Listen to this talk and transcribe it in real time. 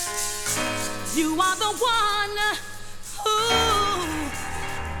You are the one who,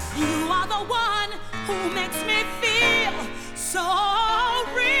 you are the one who makes me feel so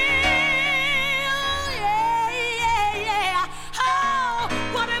real. Yeah, yeah, yeah. Oh,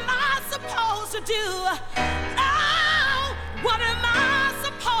 what am I supposed to do? Oh, what am I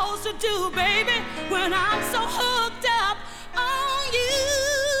supposed to do, baby, when I'm so hooked up on you?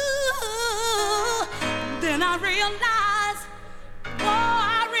 Then I realize,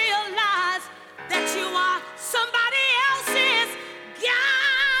 I realize that you are somebody else's guy.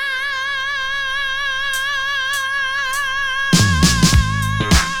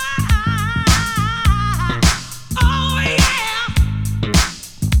 Oh yeah.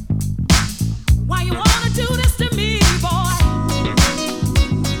 Why you wanna do this to me, boy?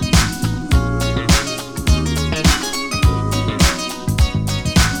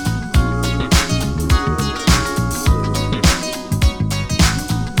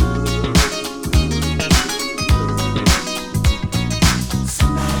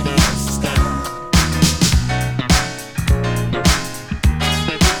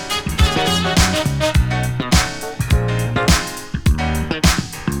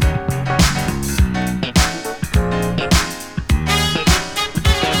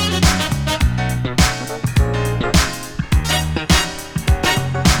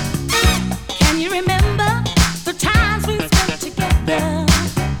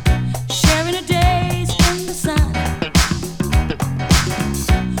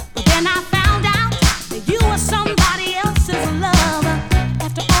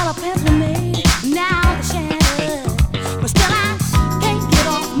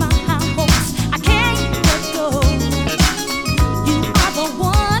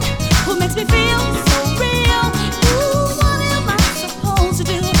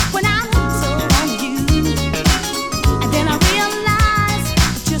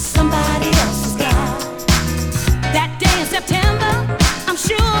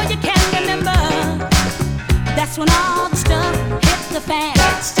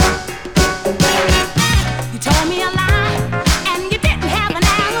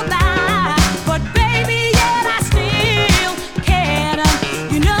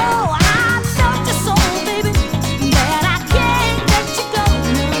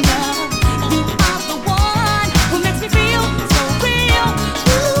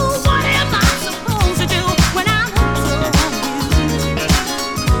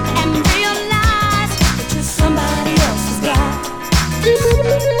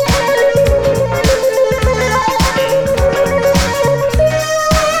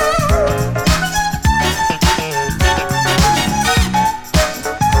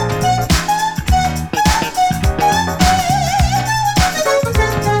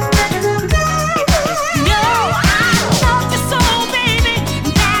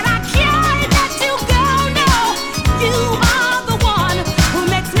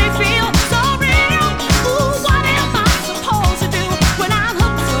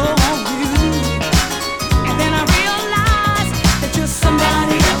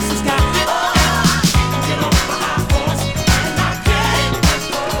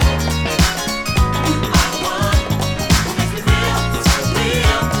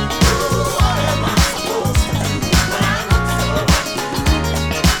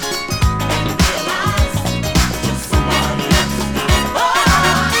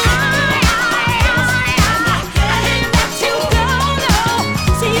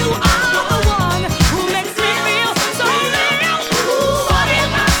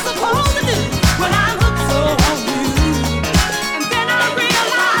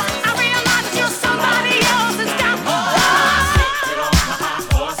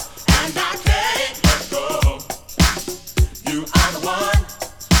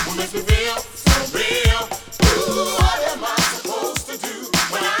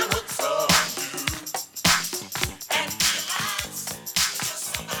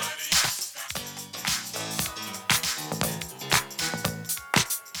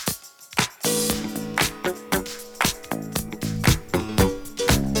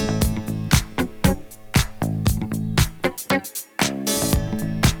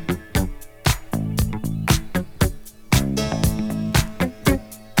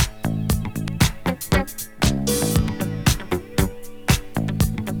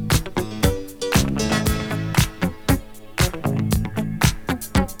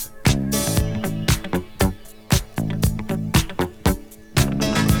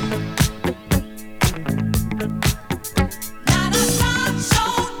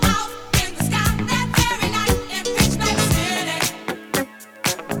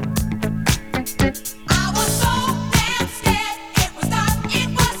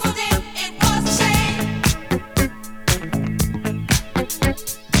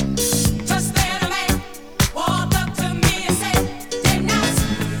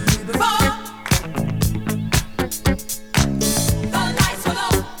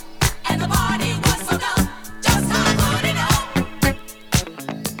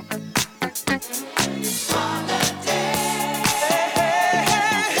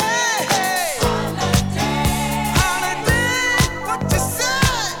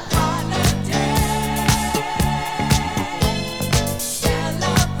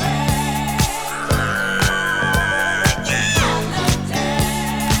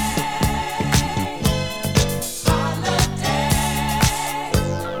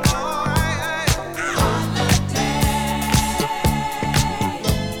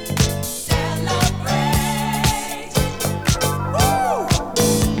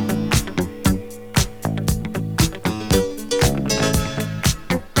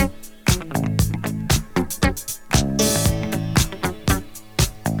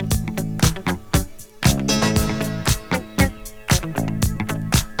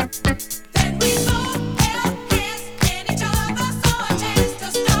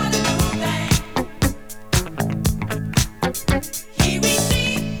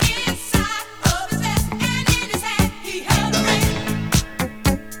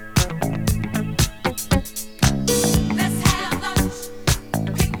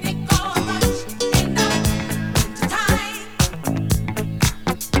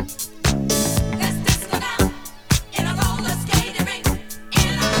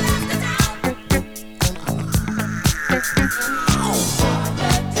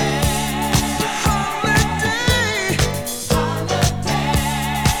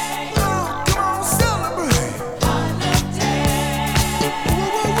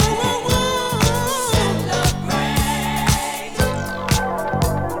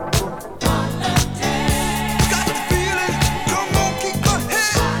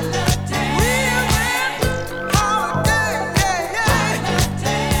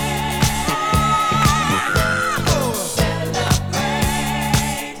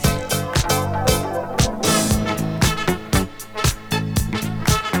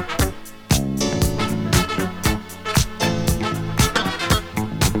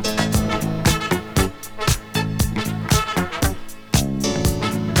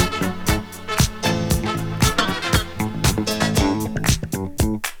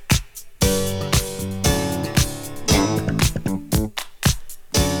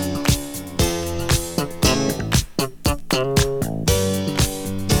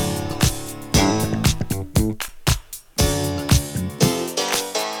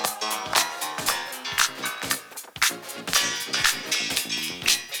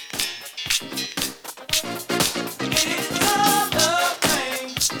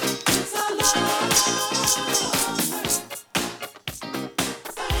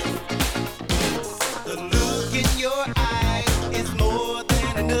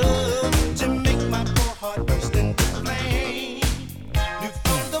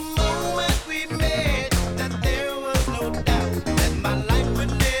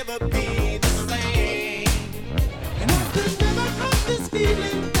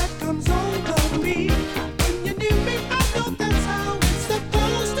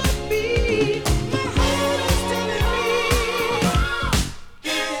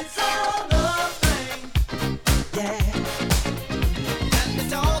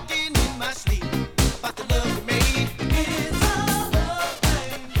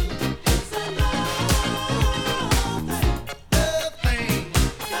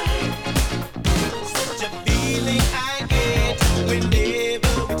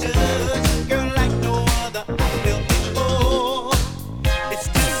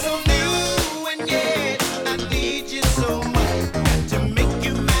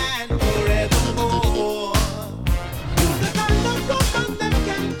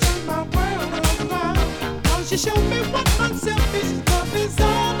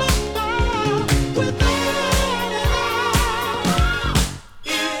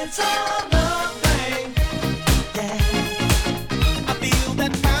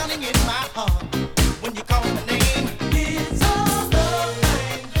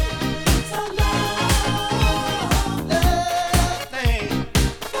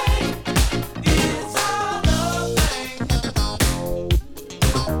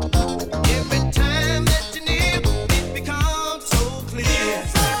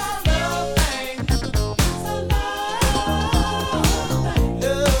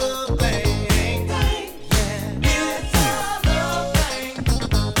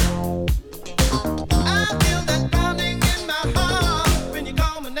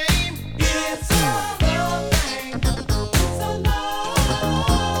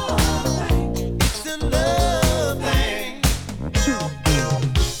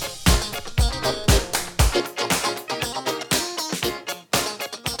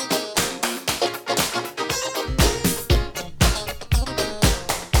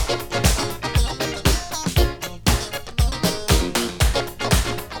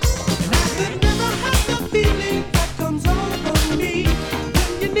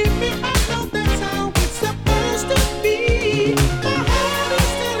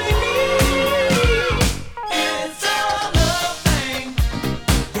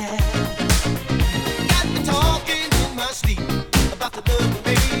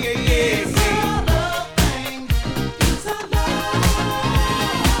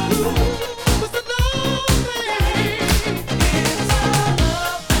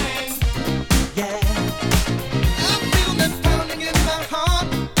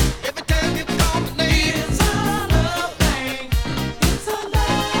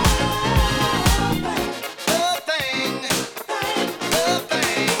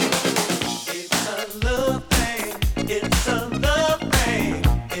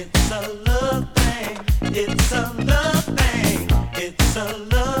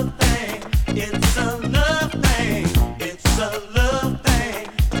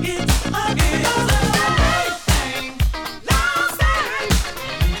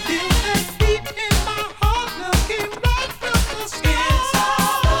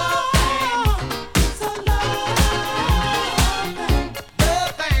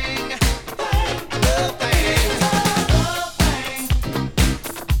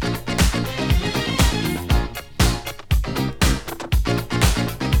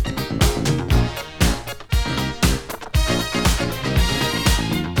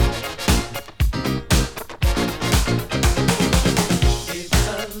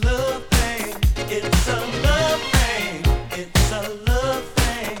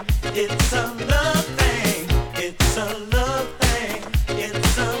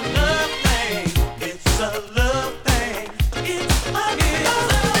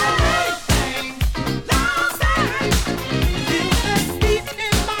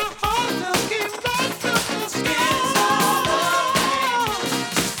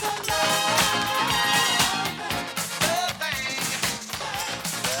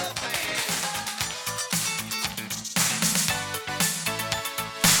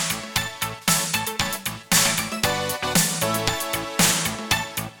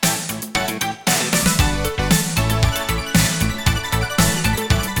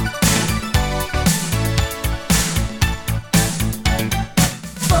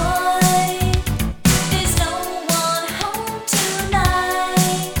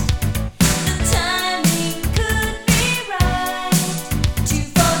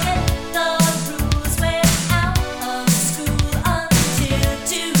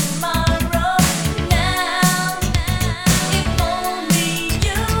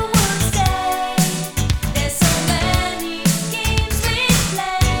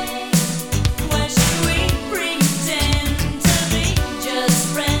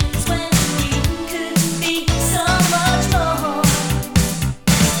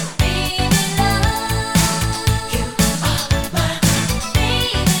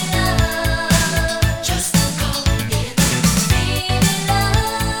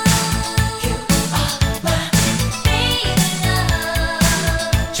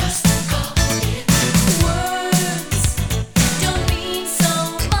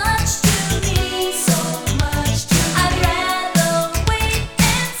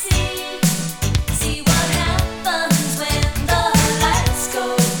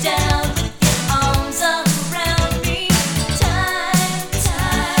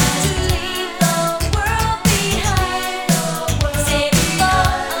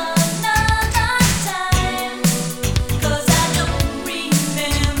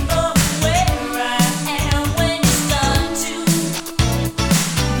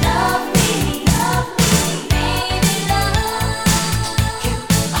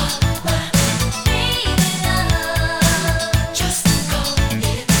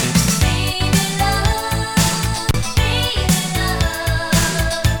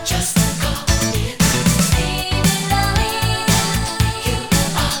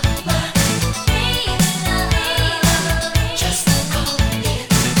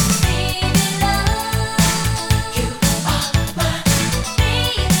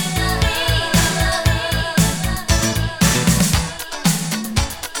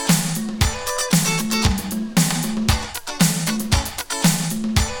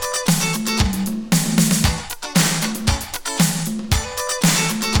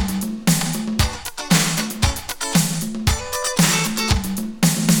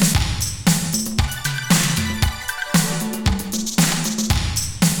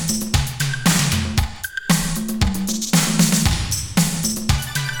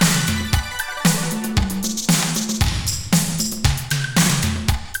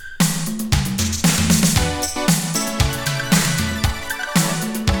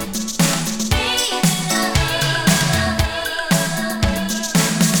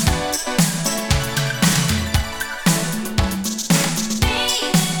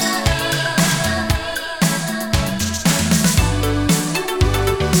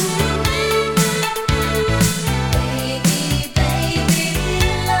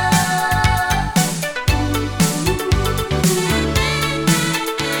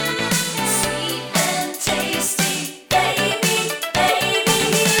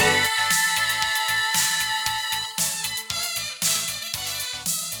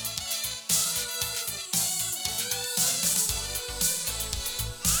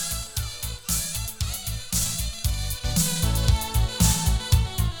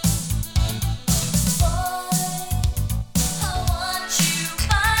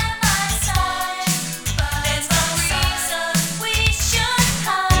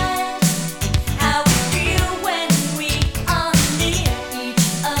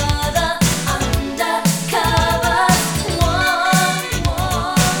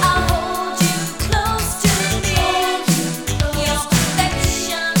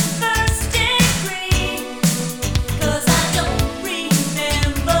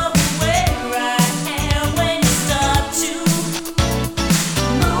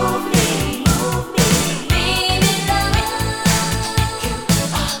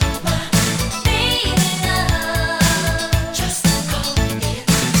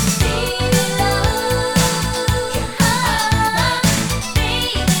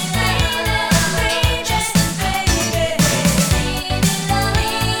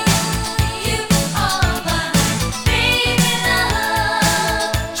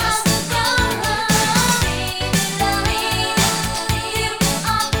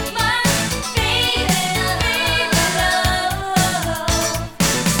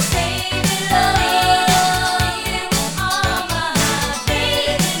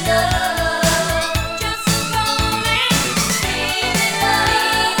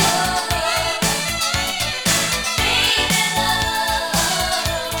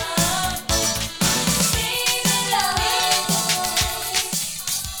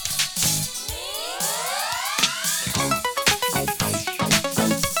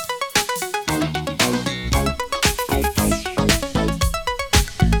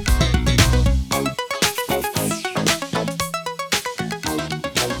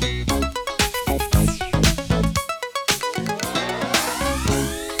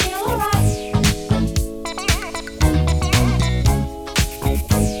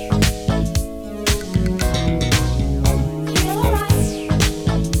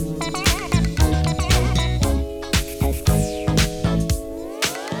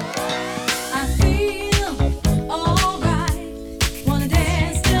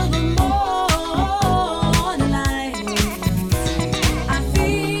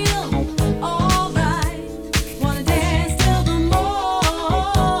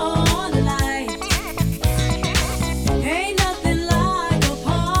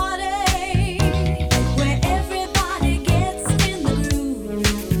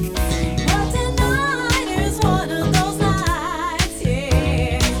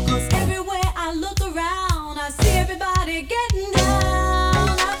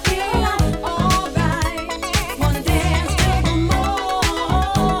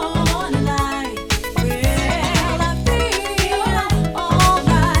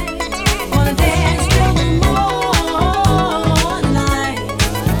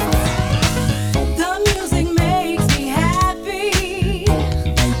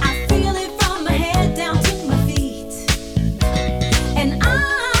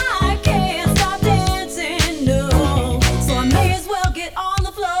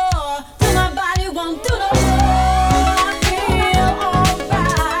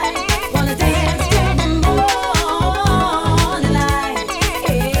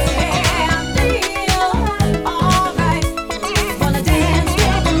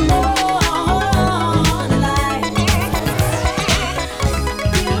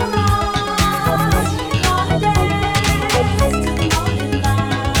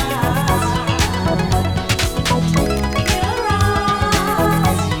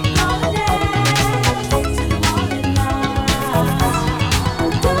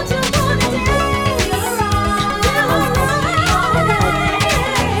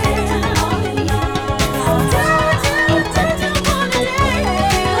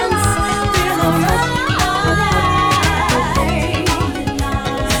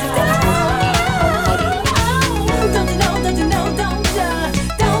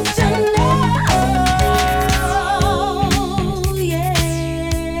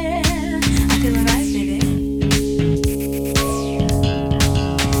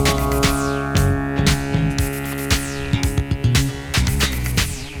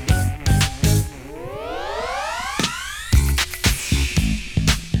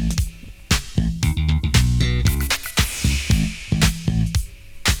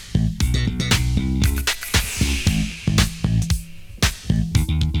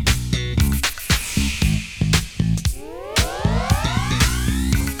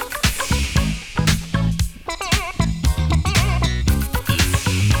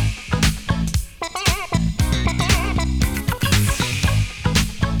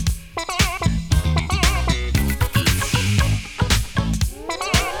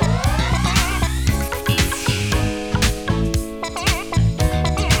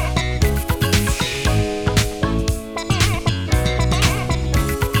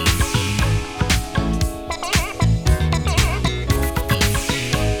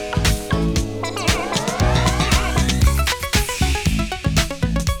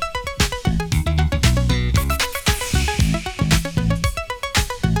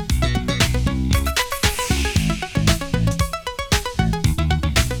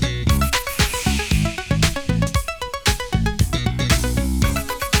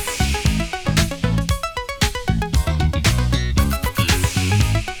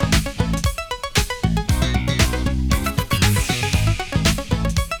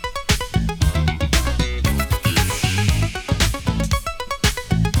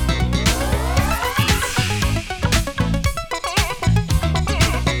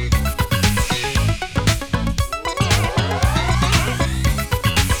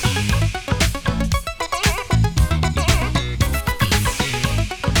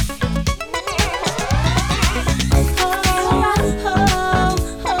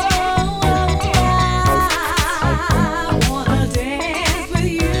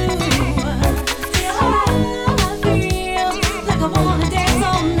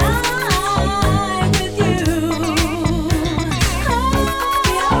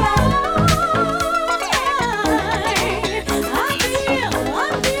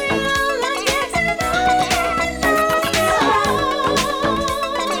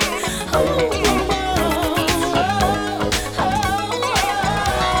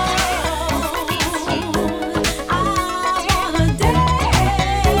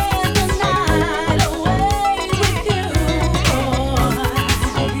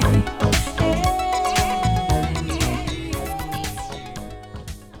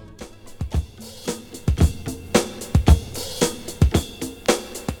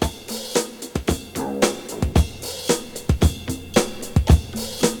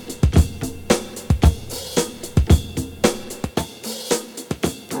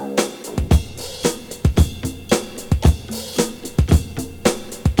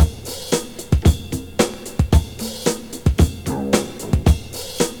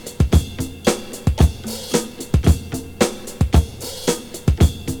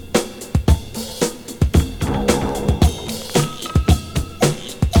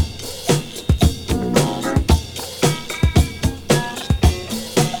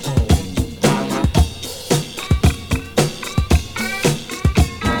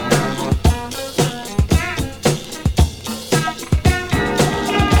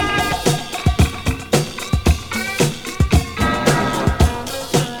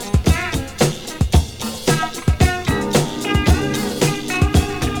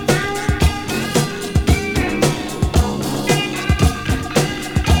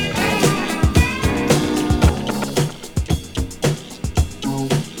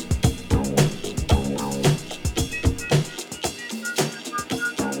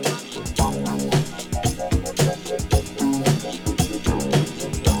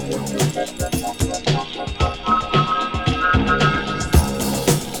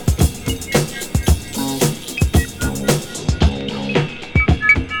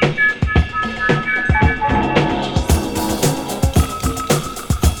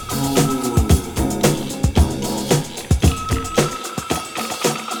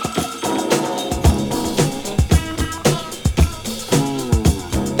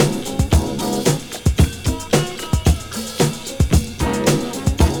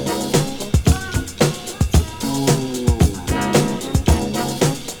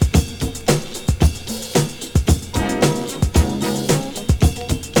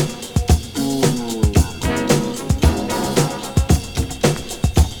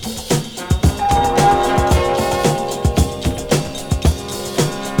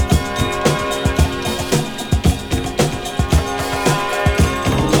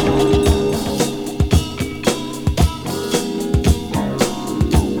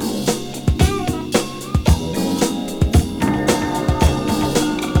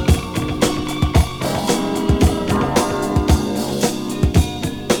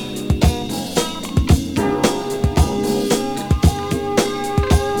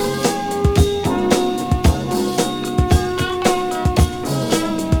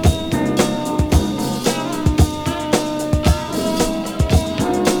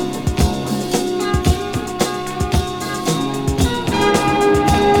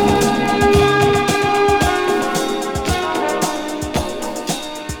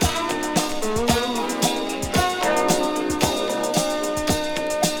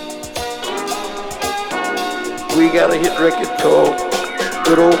 we got a hit record called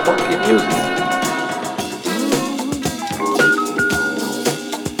Good Old Funky Music.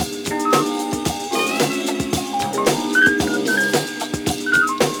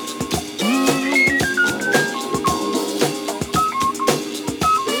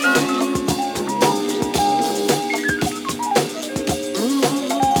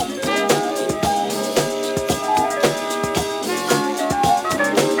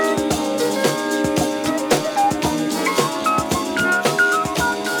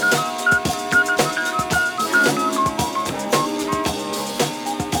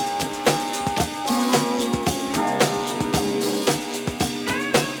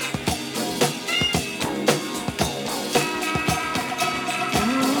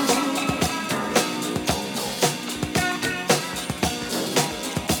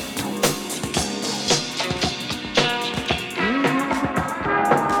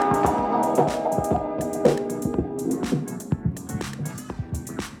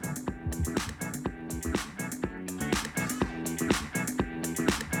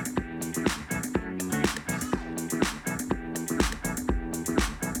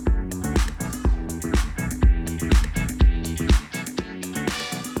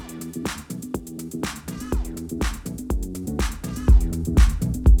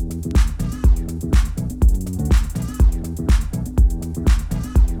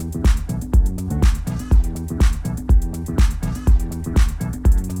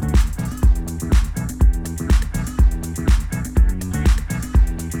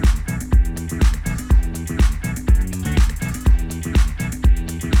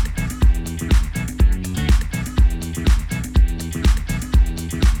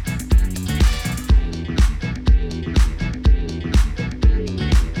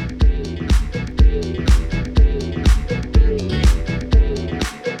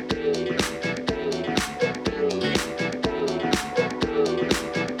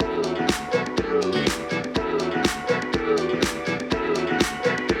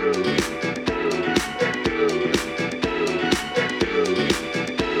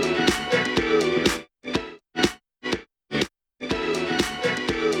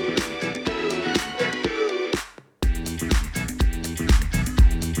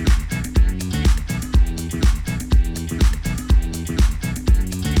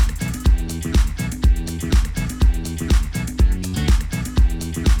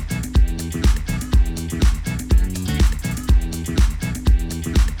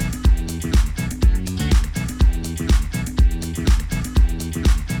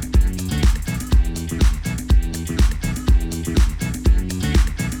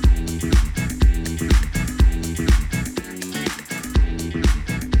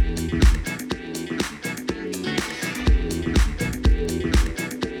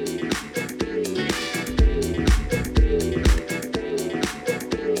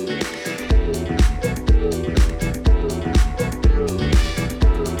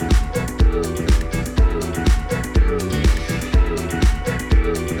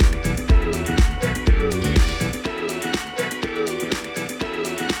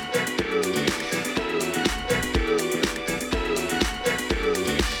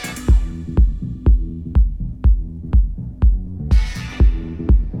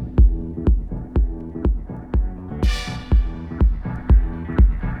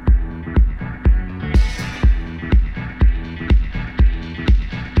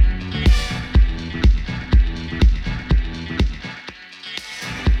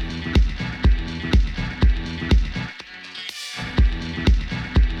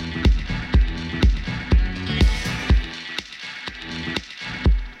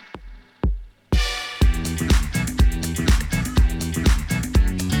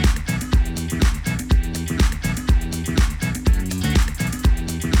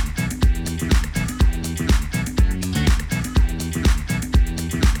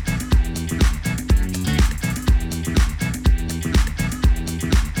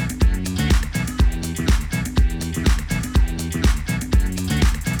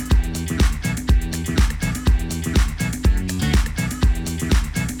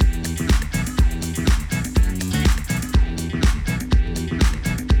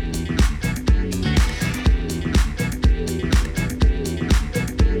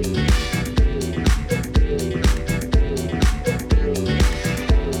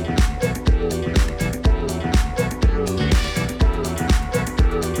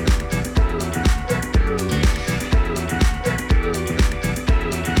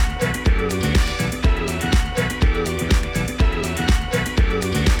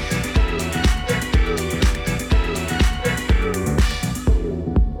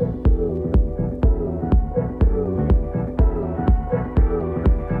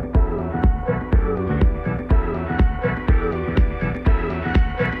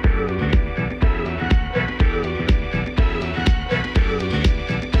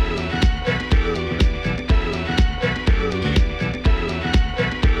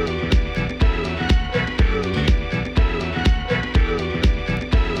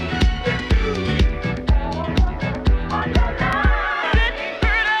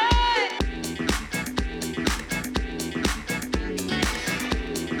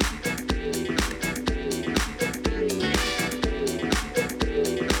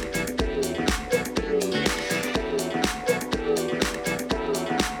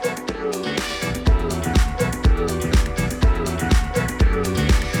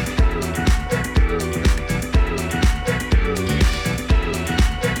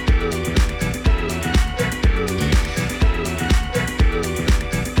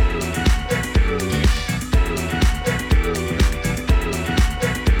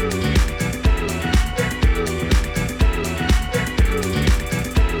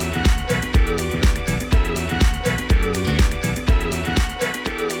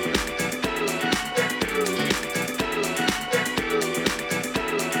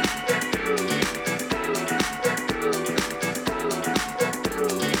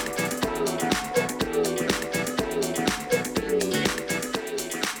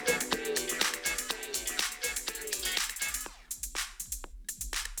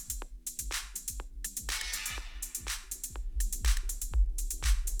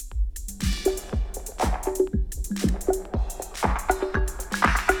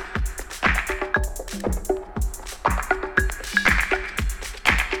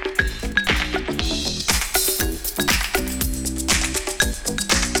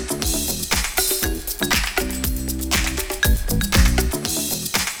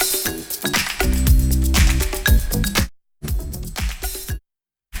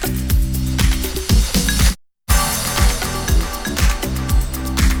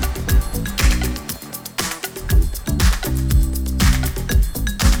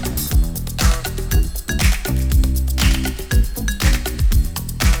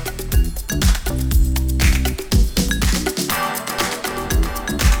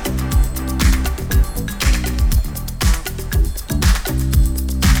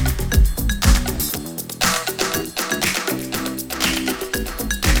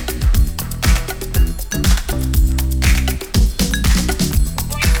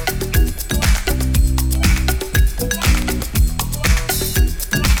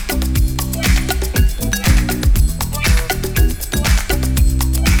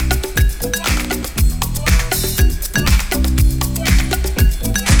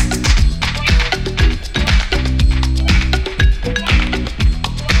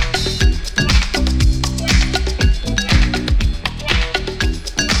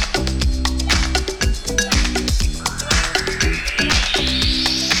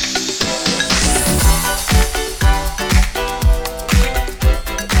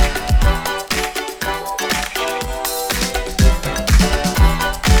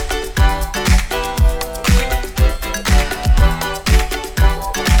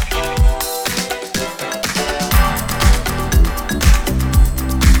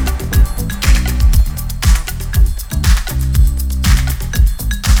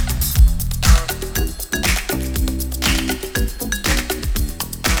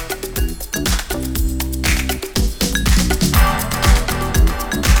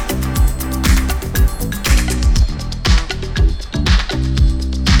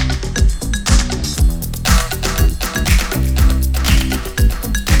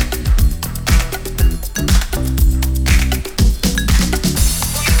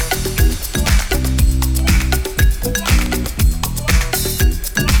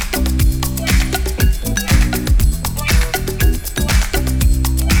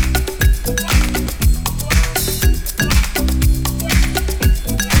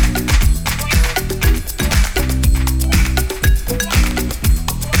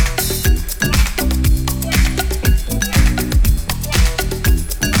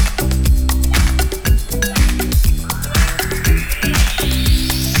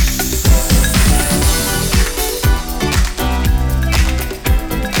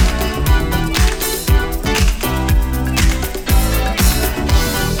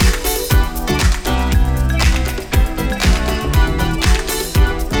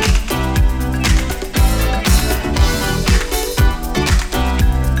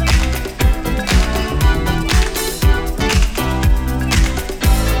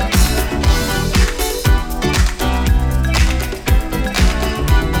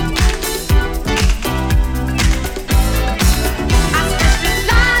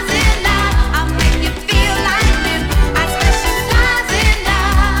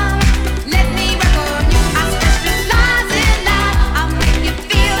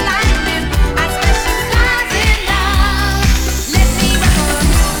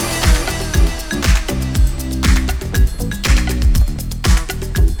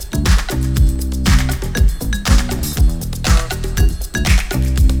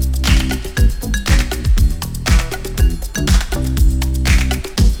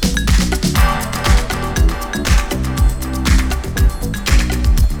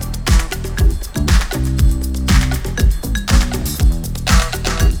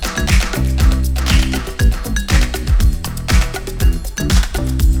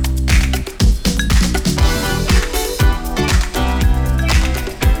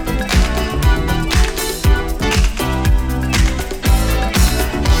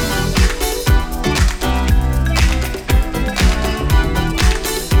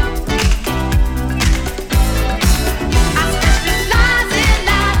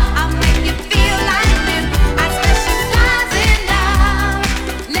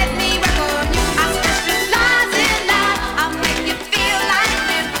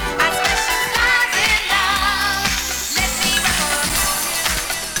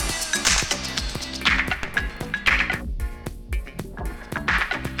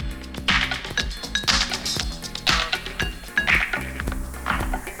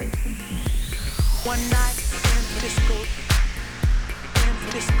 One night in the disco, in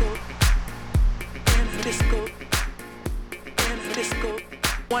the disco, in the disco, in the disco.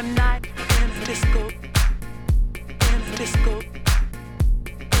 One night in the disco, in the disco,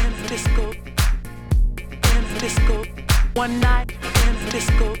 in the disco, in the disco. One night in the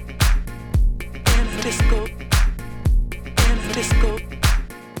disco, in the disco, in the disco,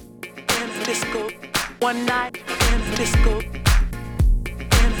 in the disco. One night in the disco,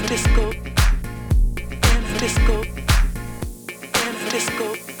 in the disco, in the disco, in the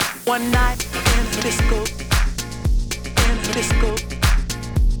disco. One night in the disco, in the disco,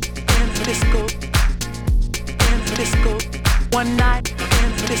 in the disco, in the disco. One night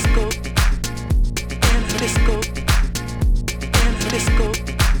in the disco, in the disco, in the disco,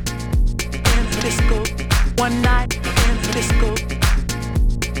 in the disco. One night in the disco,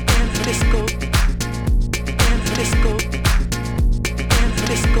 in the disco, in the disco, in the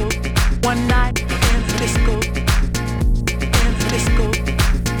disco. One night in the disco, in the disco,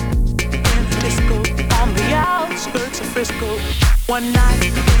 in the disco. On the outskirts of Frisco. One night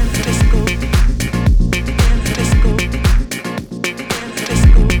in the disco, in the disco, in the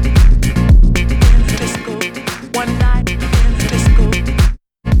disco, in the disco. One night in the disco, in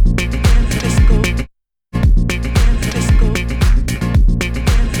the disco, in the disco, in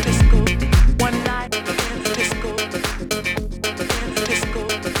the disco. One night in the disco, in the disco, in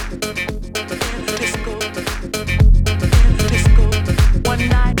the disco, in the disco. One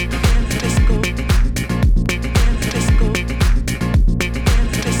night in the disco, in the disco, in the disco, in the disco.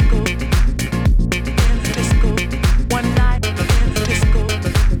 One night in the disco, in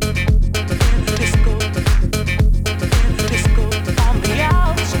the disco, in the disco. On the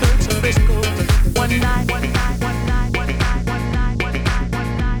outskirts of Frisco. One night, one night, one night, one night, one night, one night, one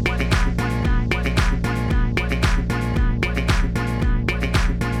night, one night, one night, one night, one night, one night, one night.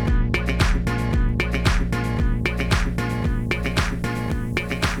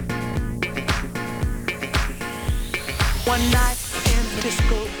 One night in the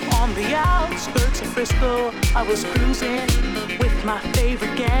disco, on the outskirts of Frisco, I was cruising with my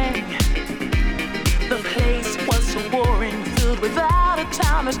favorite gang. The place was so boring, filled with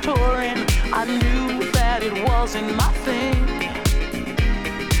out-of-towners touring. I knew that it wasn't my thing.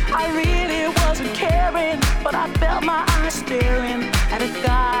 I really wasn't caring, but I felt my eyes staring at a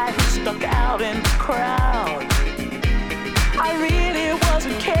guy who stuck out in the crowd. I really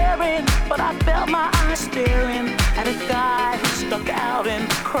wasn't caring, but I felt my eyes staring at a guy who stuck out in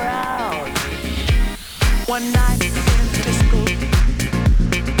the crowd. One night in the disco, in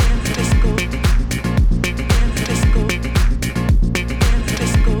the disco, in the disco, in the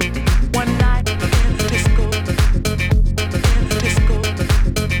disco. One night in the disco, in the disco,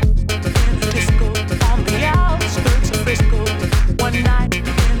 in the disco. On the outskirts of Frisco. One night in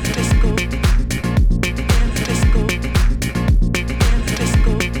the disco, in the disco, in the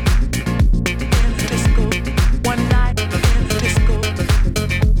disco, in the disco. One night in the disco, in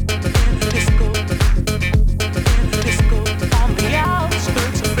the disco, in the disco. On the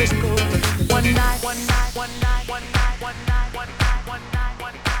outskirts of Frisco. One night, one night, one night, one night, one night, one night, one night, one night,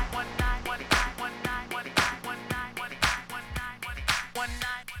 one night, one night, one night, one night, one night, one night, one night, one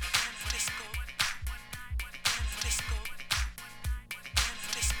night in Frisco, in Frisco, in Frisco, in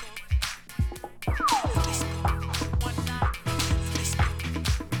Frisco. One night in Frisco, in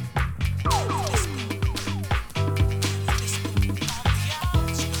Frisco, in Frisco. On the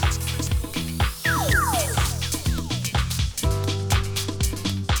outskirts of Frisco.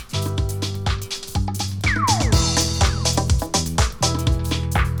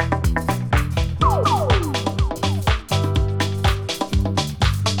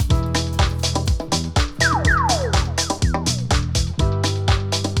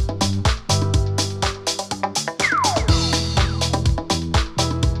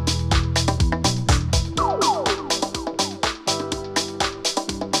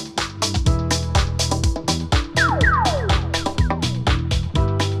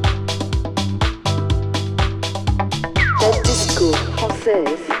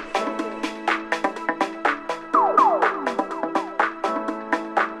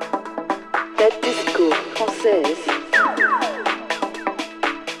 La disco française.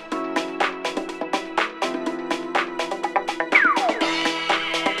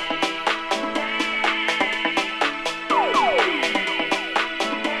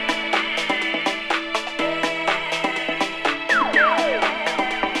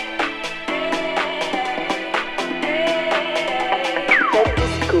 La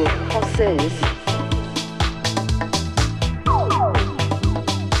disco française.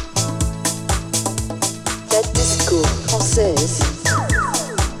 La disco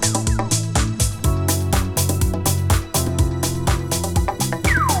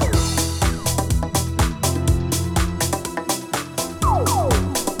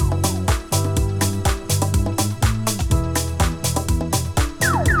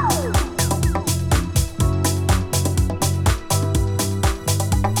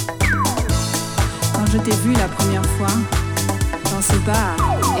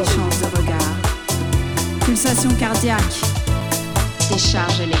pulsations cardiaques, des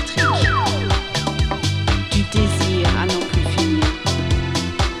charges électriques, du désir à n'en plus finir.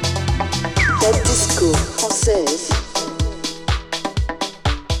 La disco française.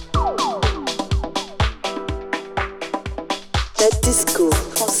 La disco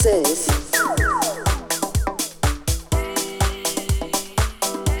française.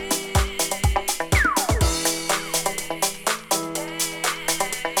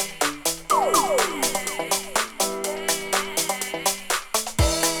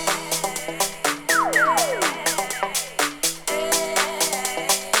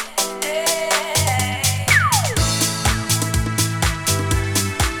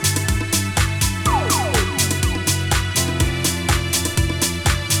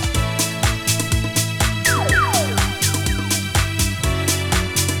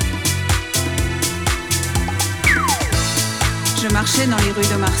 Je marchais dans les rues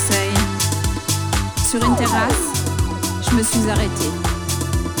de Marseille. Sur une terrasse, je me suis arrêtée.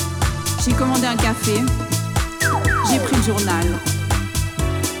 J'ai commandé un café. J'ai pris le journal.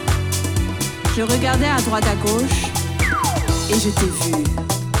 Je regardais à droite à gauche et je t'ai vu.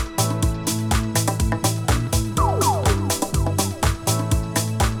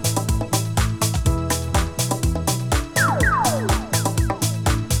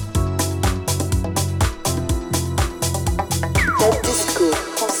 La disco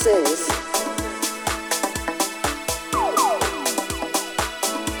française.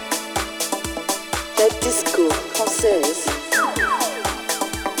 La disco française.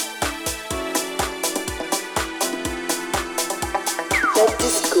 La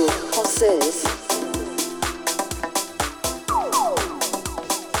disco française. La disco française.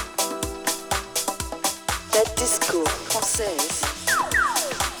 La disco française.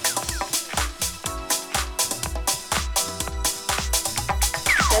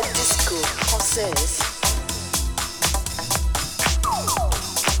 La disco française.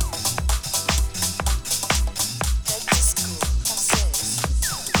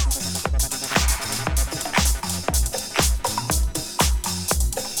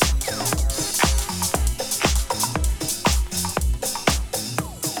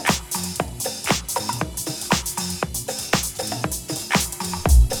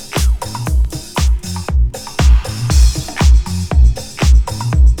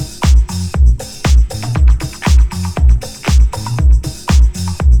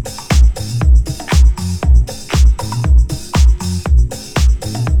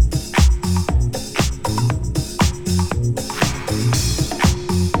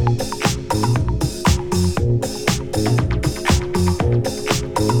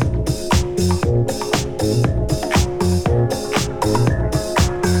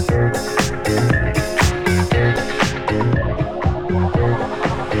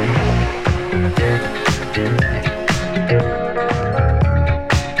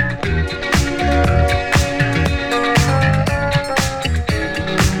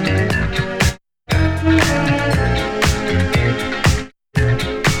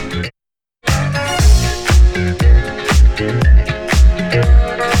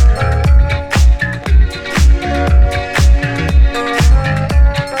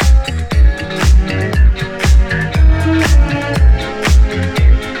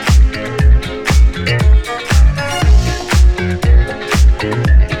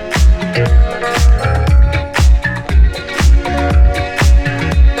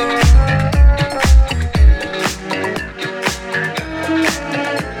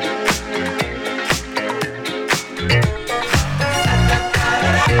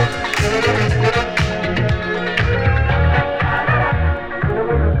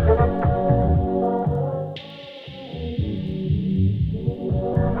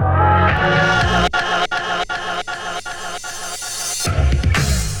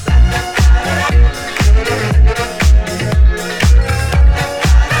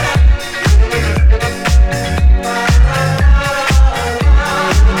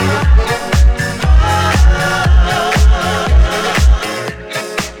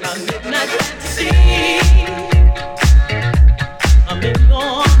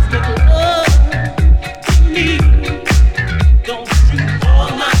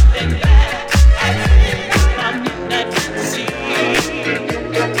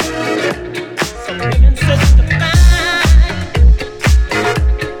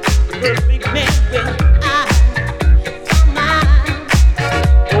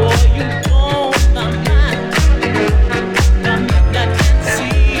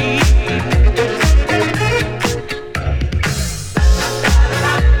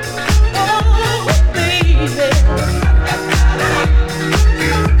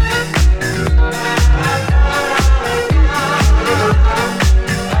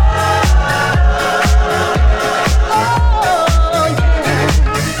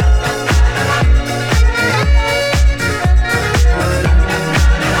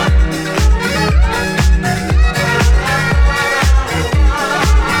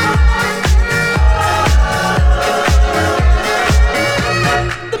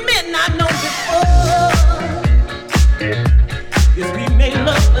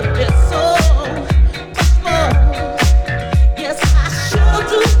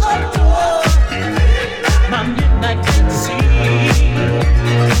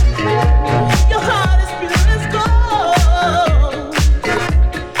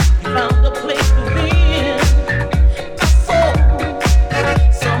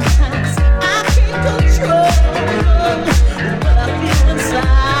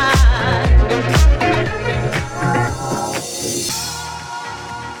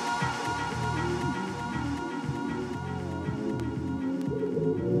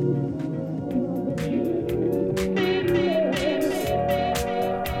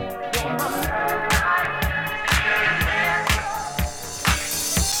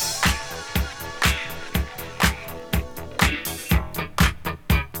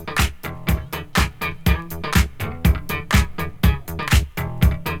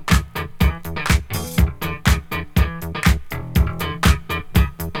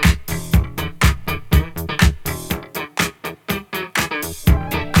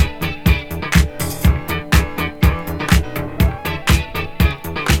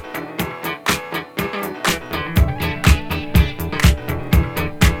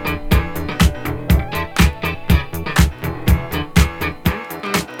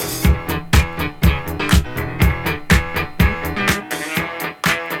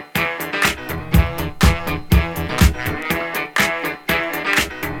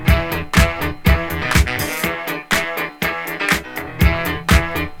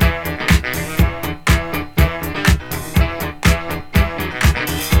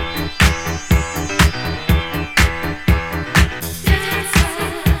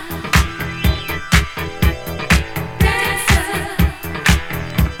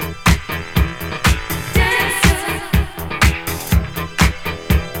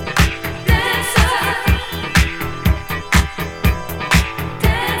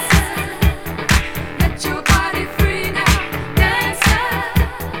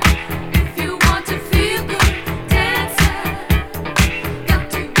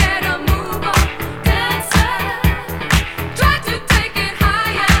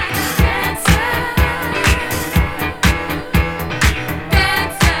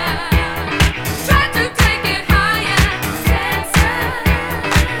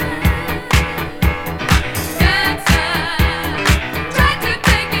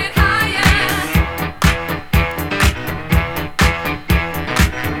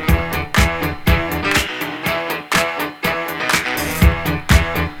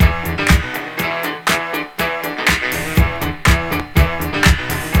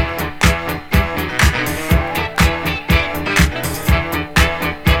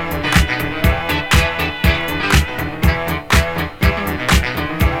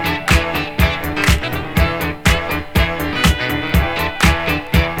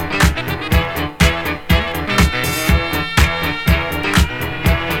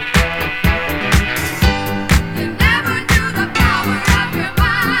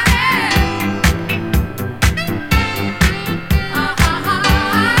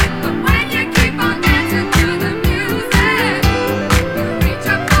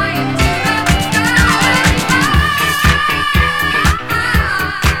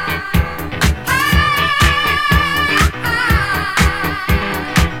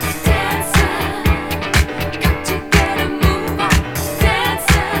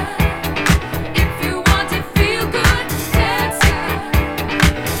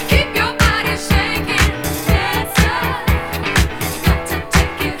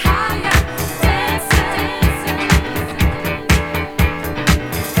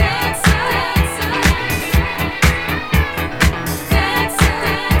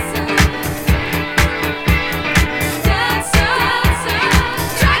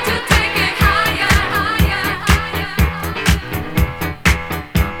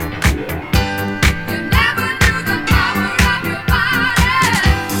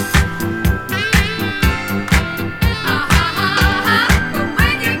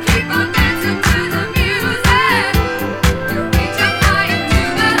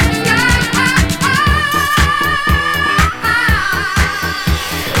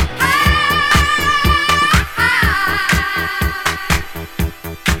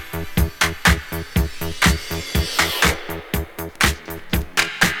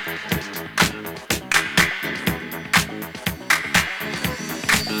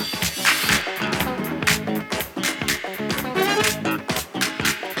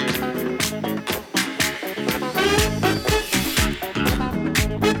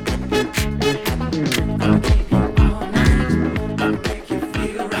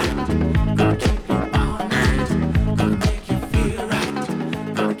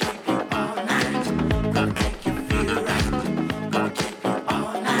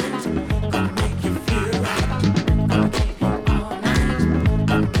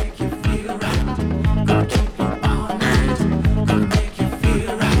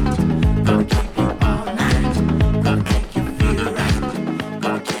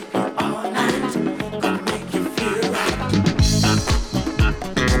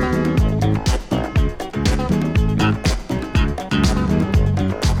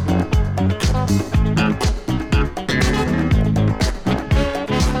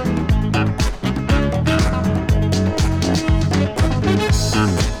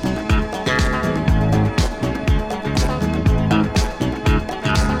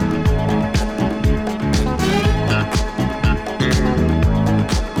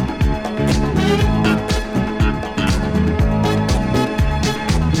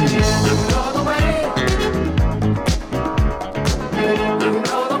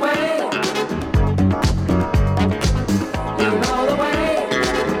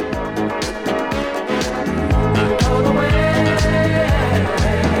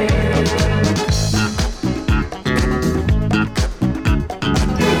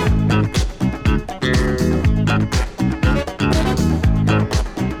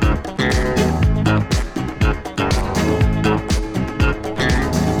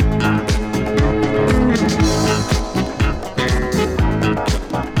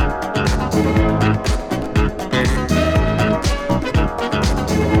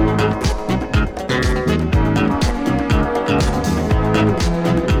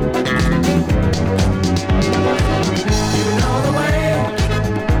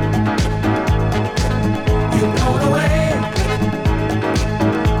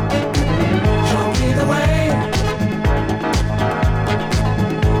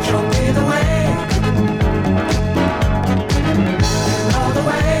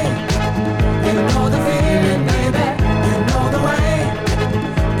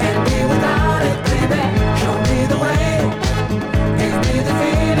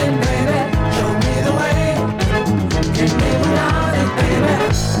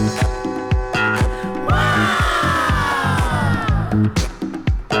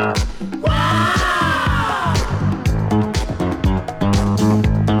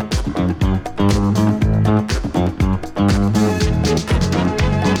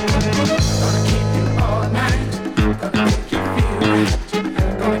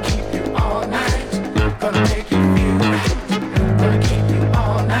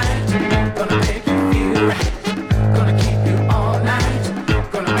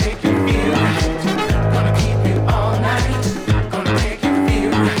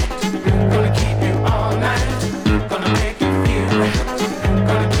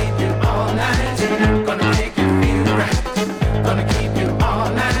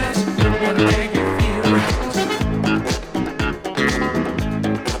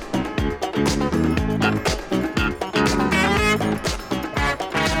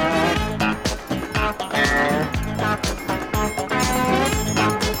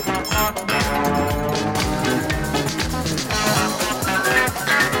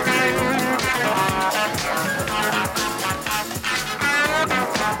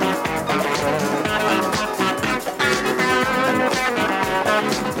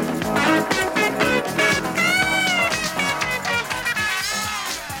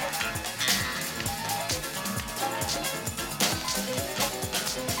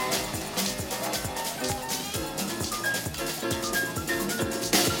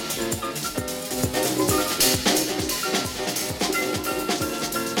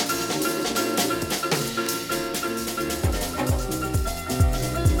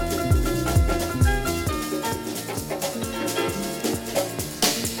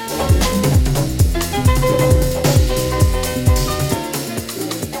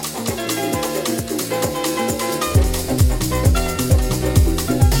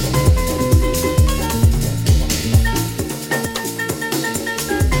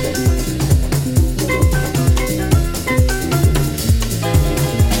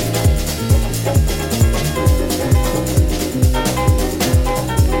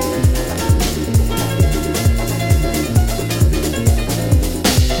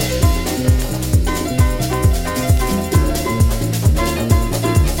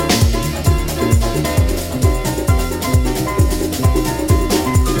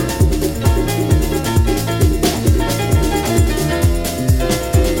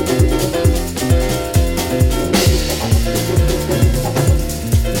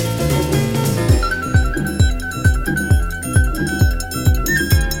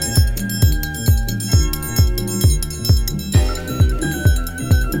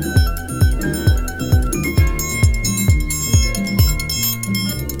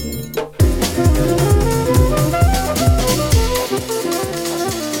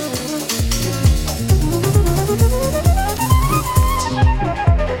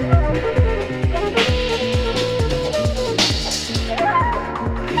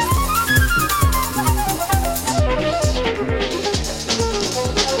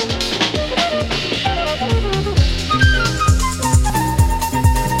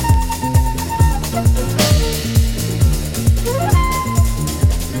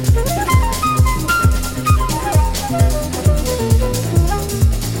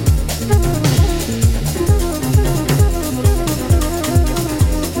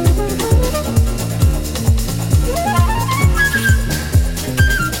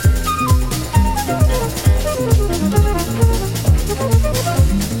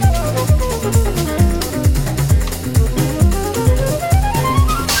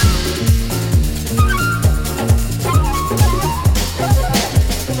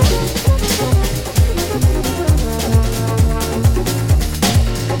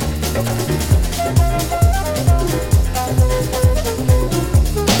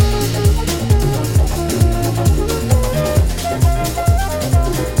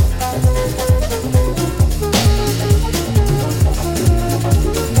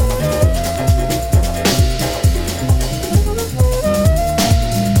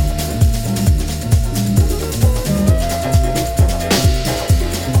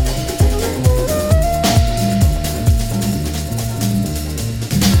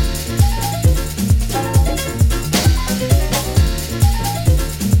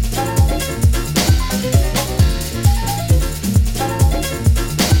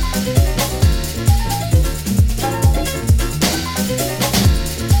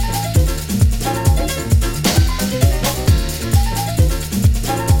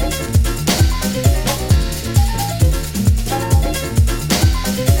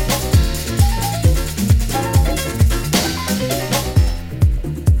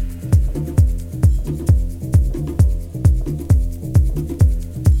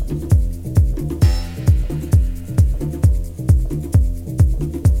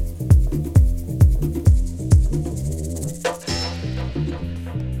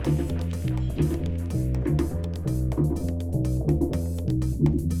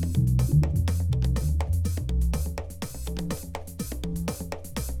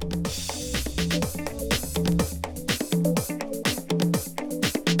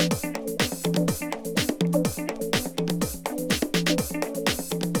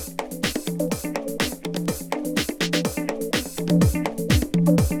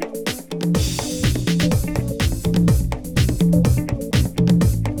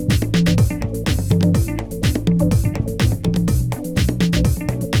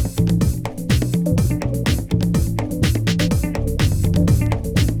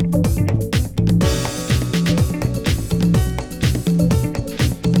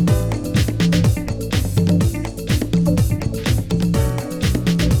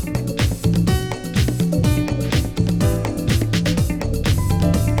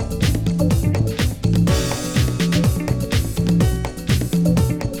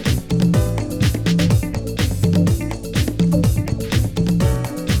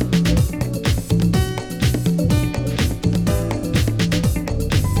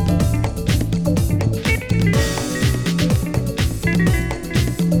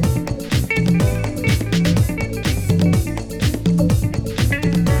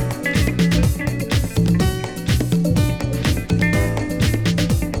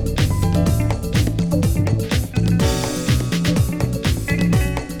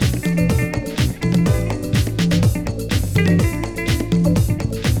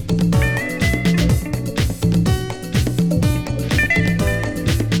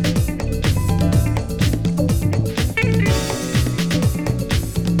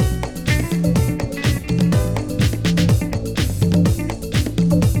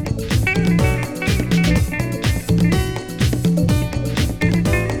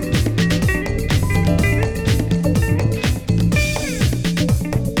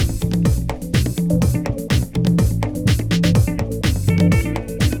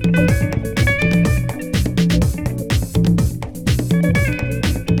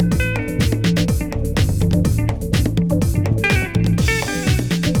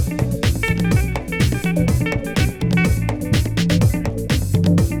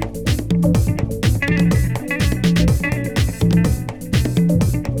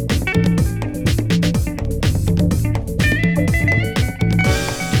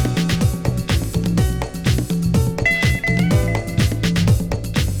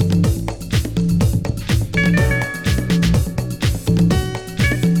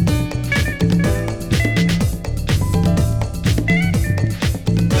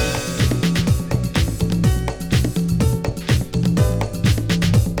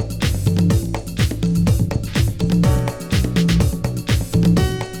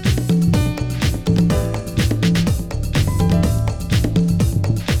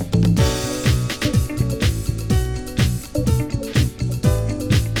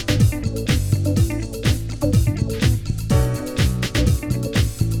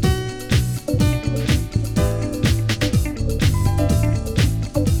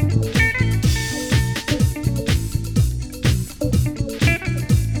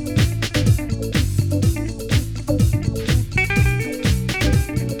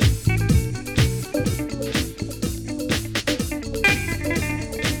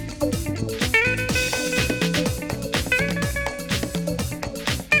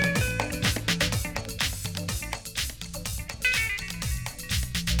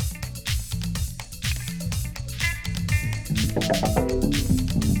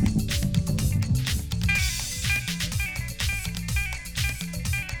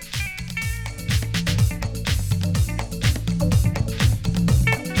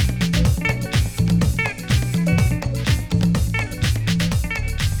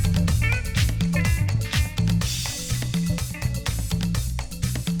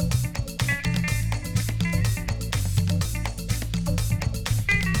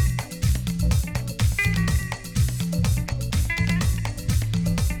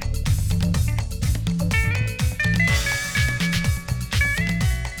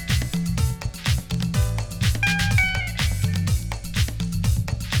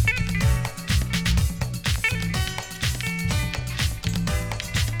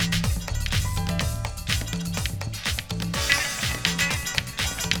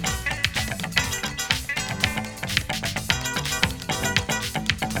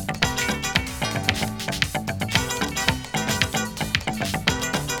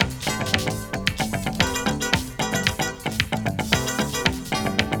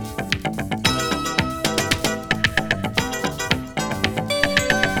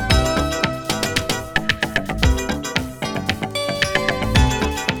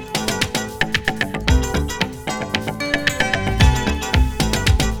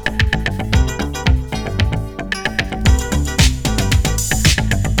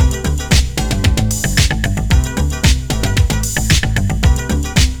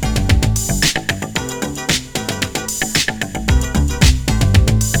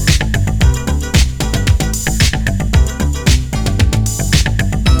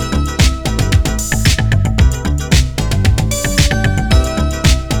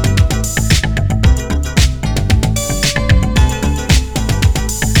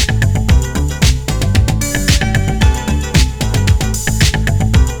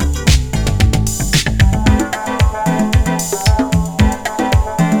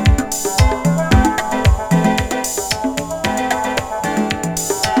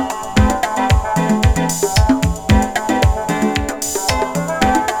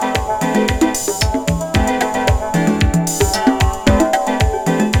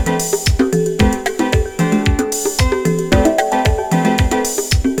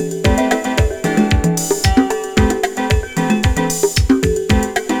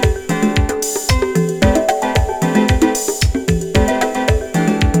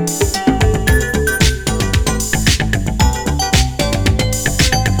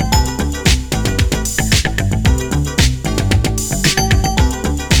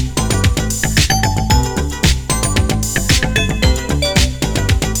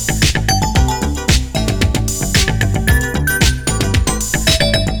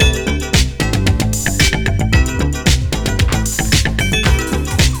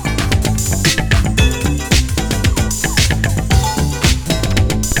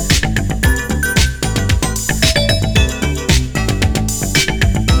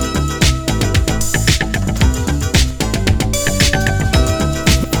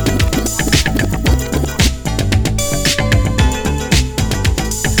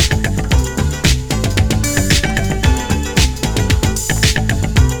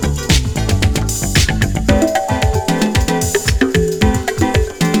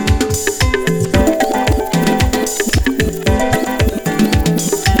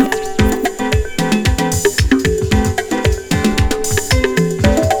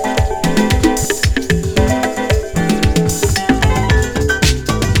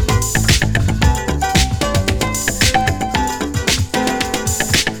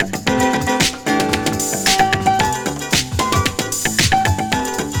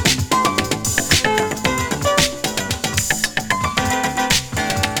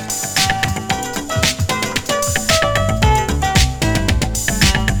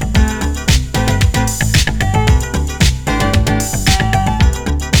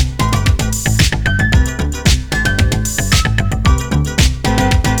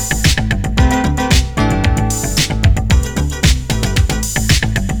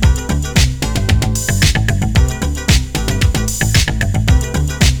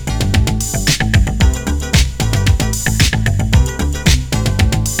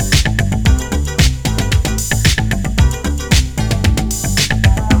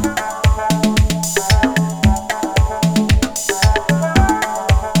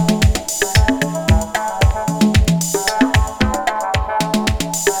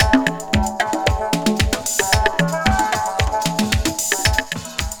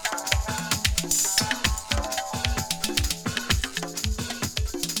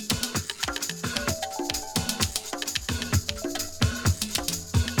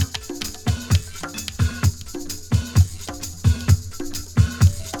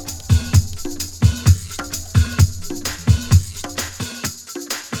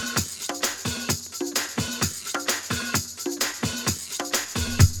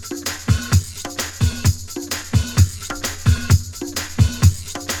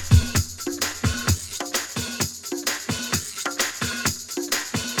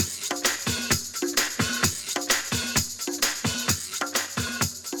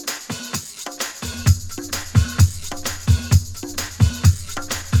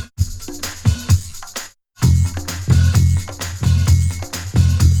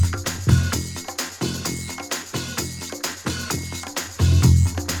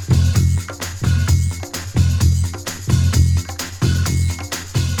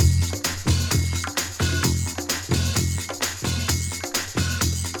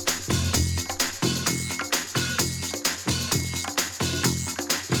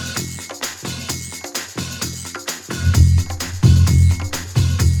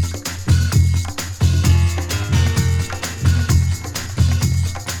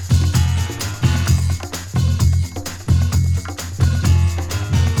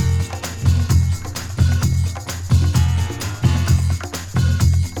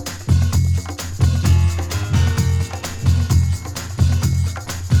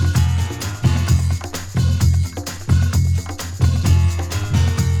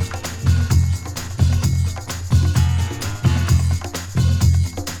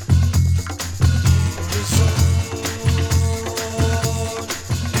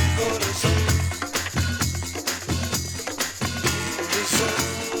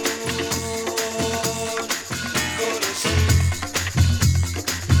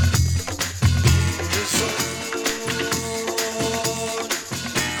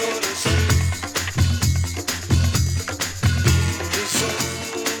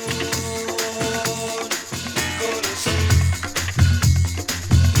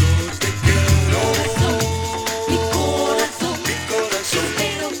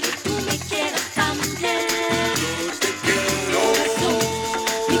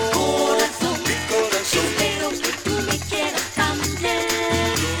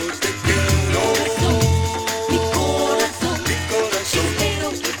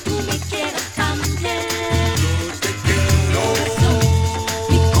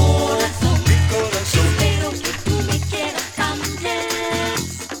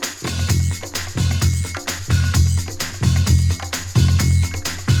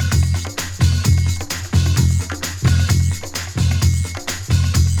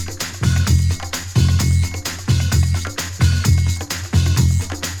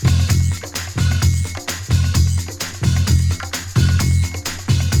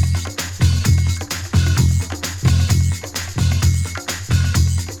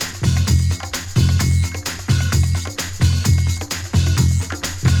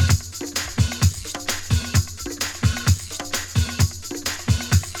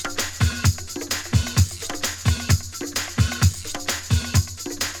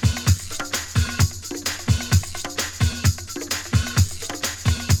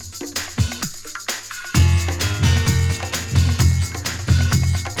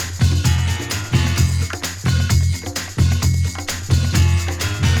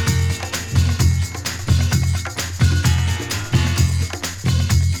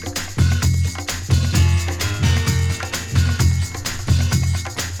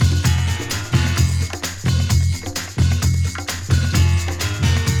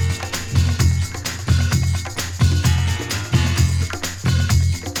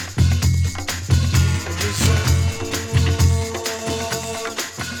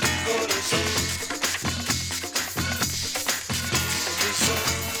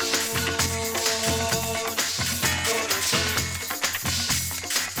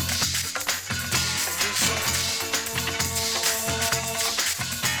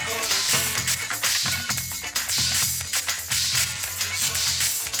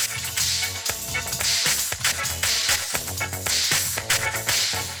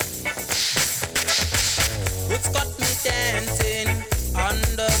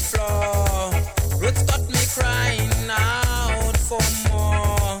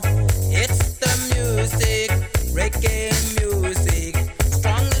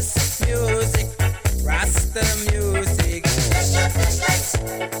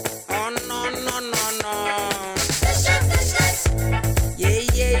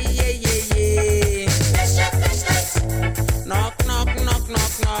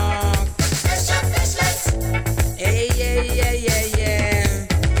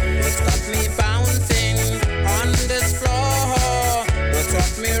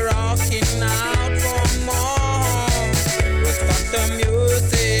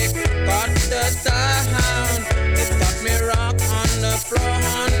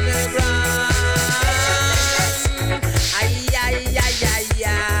 on the ground. Ay, ay, ay, ay,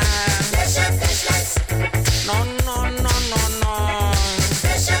 ay. No, no, no, no, no.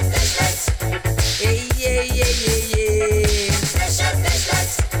 Hey, yeah, yeah, yeah, yeah.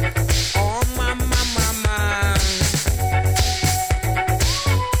 Oh, mama, mama.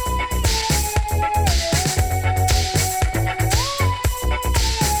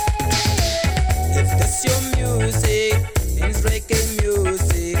 If that's your music, it's reggae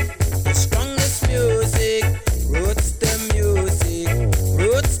music. The strongest music, roots the music,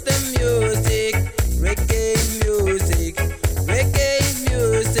 roots the music, reggae music, reggae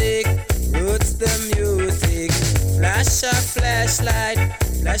music, roots the music. Flash a flashlight,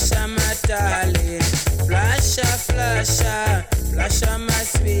 flash a my darling, flash a flash a, flash a my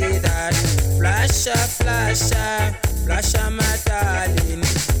sweetheart, flash a flash a, flash a my darling,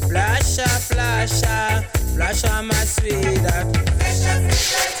 flash a flash a, flash a my sweetheart.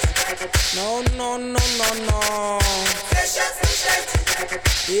 No, no, no, no, no.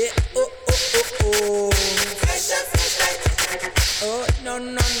 Yeah, oh, oh, oh, oh. Oh, no,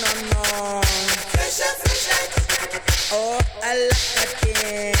 no, no, no. Oh, I like a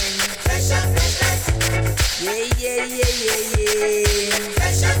king. Yeah, yeah, yeah, yeah, yeah.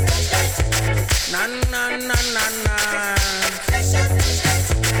 Na, na, na, na, na.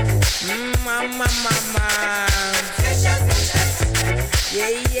 Mama, mama. Yeah,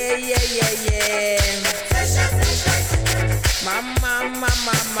 yeah, yeah, yeah, yeah. Mama, mama,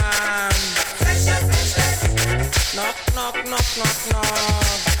 mama. Knock, knock, knock, knock,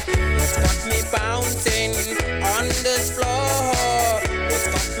 knock. What's got me bouncing on this floor? What's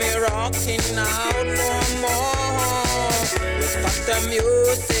got me rocking out for more? It's got the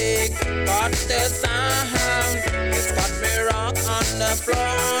music, got the sound. It's got me rock on the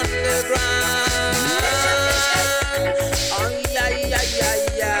floor, on the ground. Oh yeah, yeah, yeah,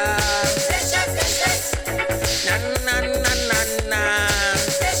 yeah. Na na na na na.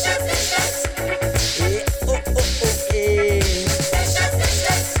 Eh, oh oh oh eh.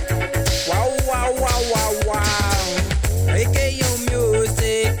 Wow wow wow wow wow. Reggae your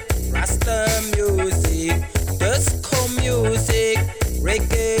music, Rasta music, disco music,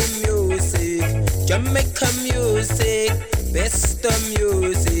 reggae music, Jamaica music, Vesta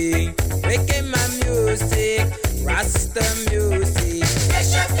music, reggae my music, Rasta music.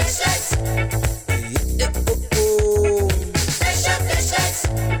 Eh, oh oh.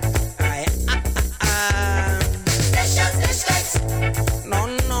 Aye, ah ah ah. No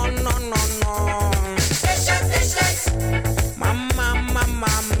no no no no. Mama mama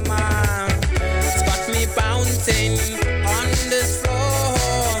mama. It's got me bouncing on this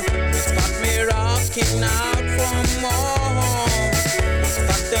floor. It's got me rocking out for more. It's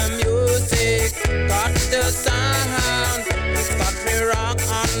got the music, got the sound. It's got me rock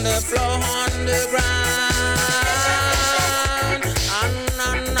on the floor, on the ground. Ah, na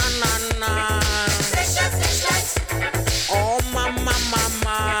na na na. Oh mama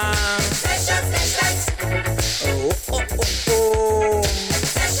mama. Oh oh oh oh.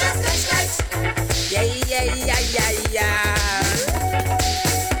 Yeah yeah yeah yeah yeah.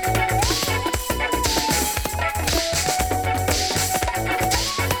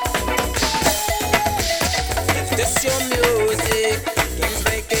 If this your music, it's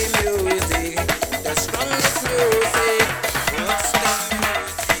reggae music, the strongest music. What's the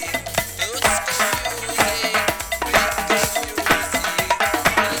music? What's the music? Reggae music.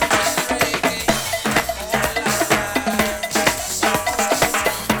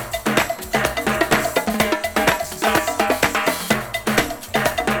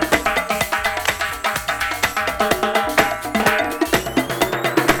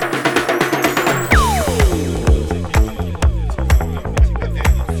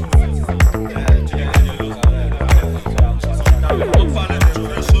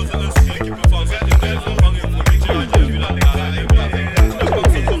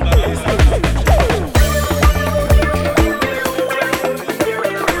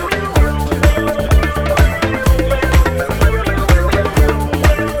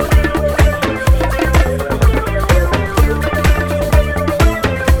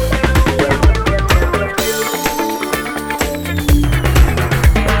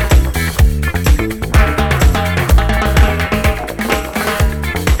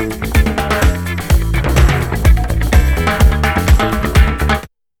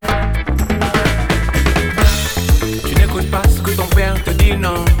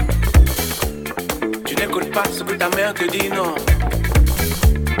 te dis non.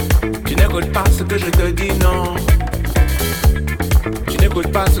 Tu n'écoutes pas ce que je te dis non. Tu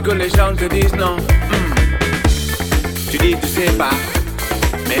n'écoutes pas ce que les gens te disent non. Tu dis tu sais pas.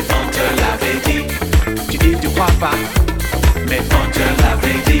 crois pas. Mais on te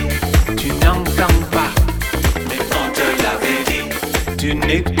l'avait dit, tu n'entends pas. Mais on te l'avait dit, tu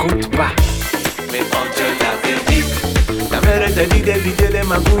n'écoutes pas. Mais on te l'avait dit. Ta mère t'a dit d'éviter les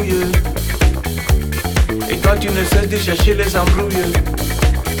magouilles. Et toi tu ne cesses de chercher les embrouilles.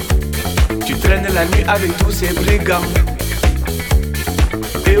 Tu traînes la nuit avec tous ces brigands.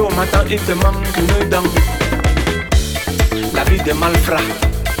 Et au matin il te manque une dent. La vie des malfrats,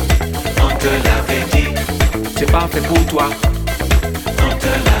 on te l'avait dit. C'est pas fait pour toi, on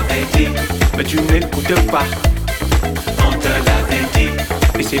te l'avait dit. Mais tu n'écoutes pas, on te l'avait dit.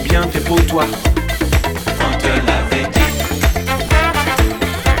 Et c'est bien fait pour toi, on te l'avait dit.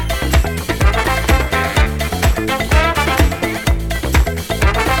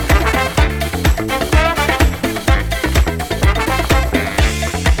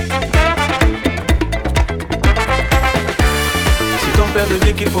 Père te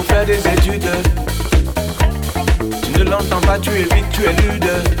dit qu'il faut faire des études. Tu ne l'entends pas, tu évites, tu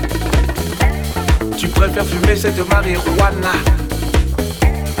éludes. Tu préfères fumer cette marijuana.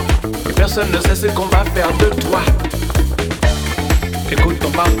 Et personne ne sait ce qu'on va faire de toi. Écoute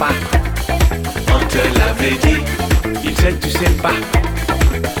ton papa, on te l'avait dit. Il sait, tu sais pas.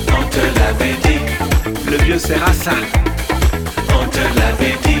 On te l'avait dit. Le vieux sert à ça. On te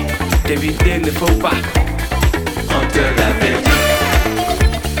l'avait dit. D'éviter le faux pas. On te l'avait dit.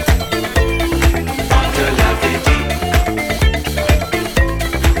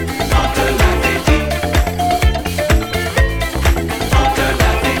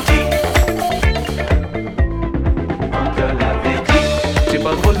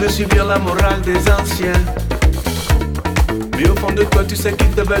 De subir la morale des anciens. Mais au fond de toi tu sais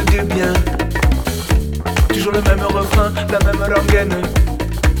qu'ils te veulent du bien. Toujours le même refrain, la même rengaine.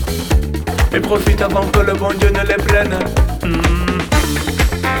 Et profite avant que le bon Dieu ne les prenne.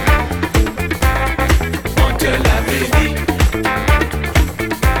 On te l'avait dit.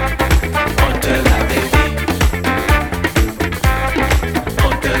 On te l'avait dit.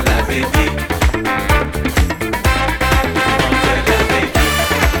 On te l'avait dit.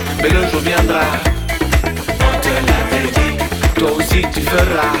 Mais le jour viendra, on te l'avait dit. Toi aussi tu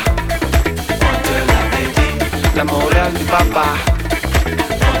feras, on te l'avait dit. La morale du papa,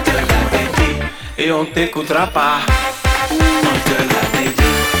 on te l'avait dit. Et on t'écoutera pas, on te l'avait dit.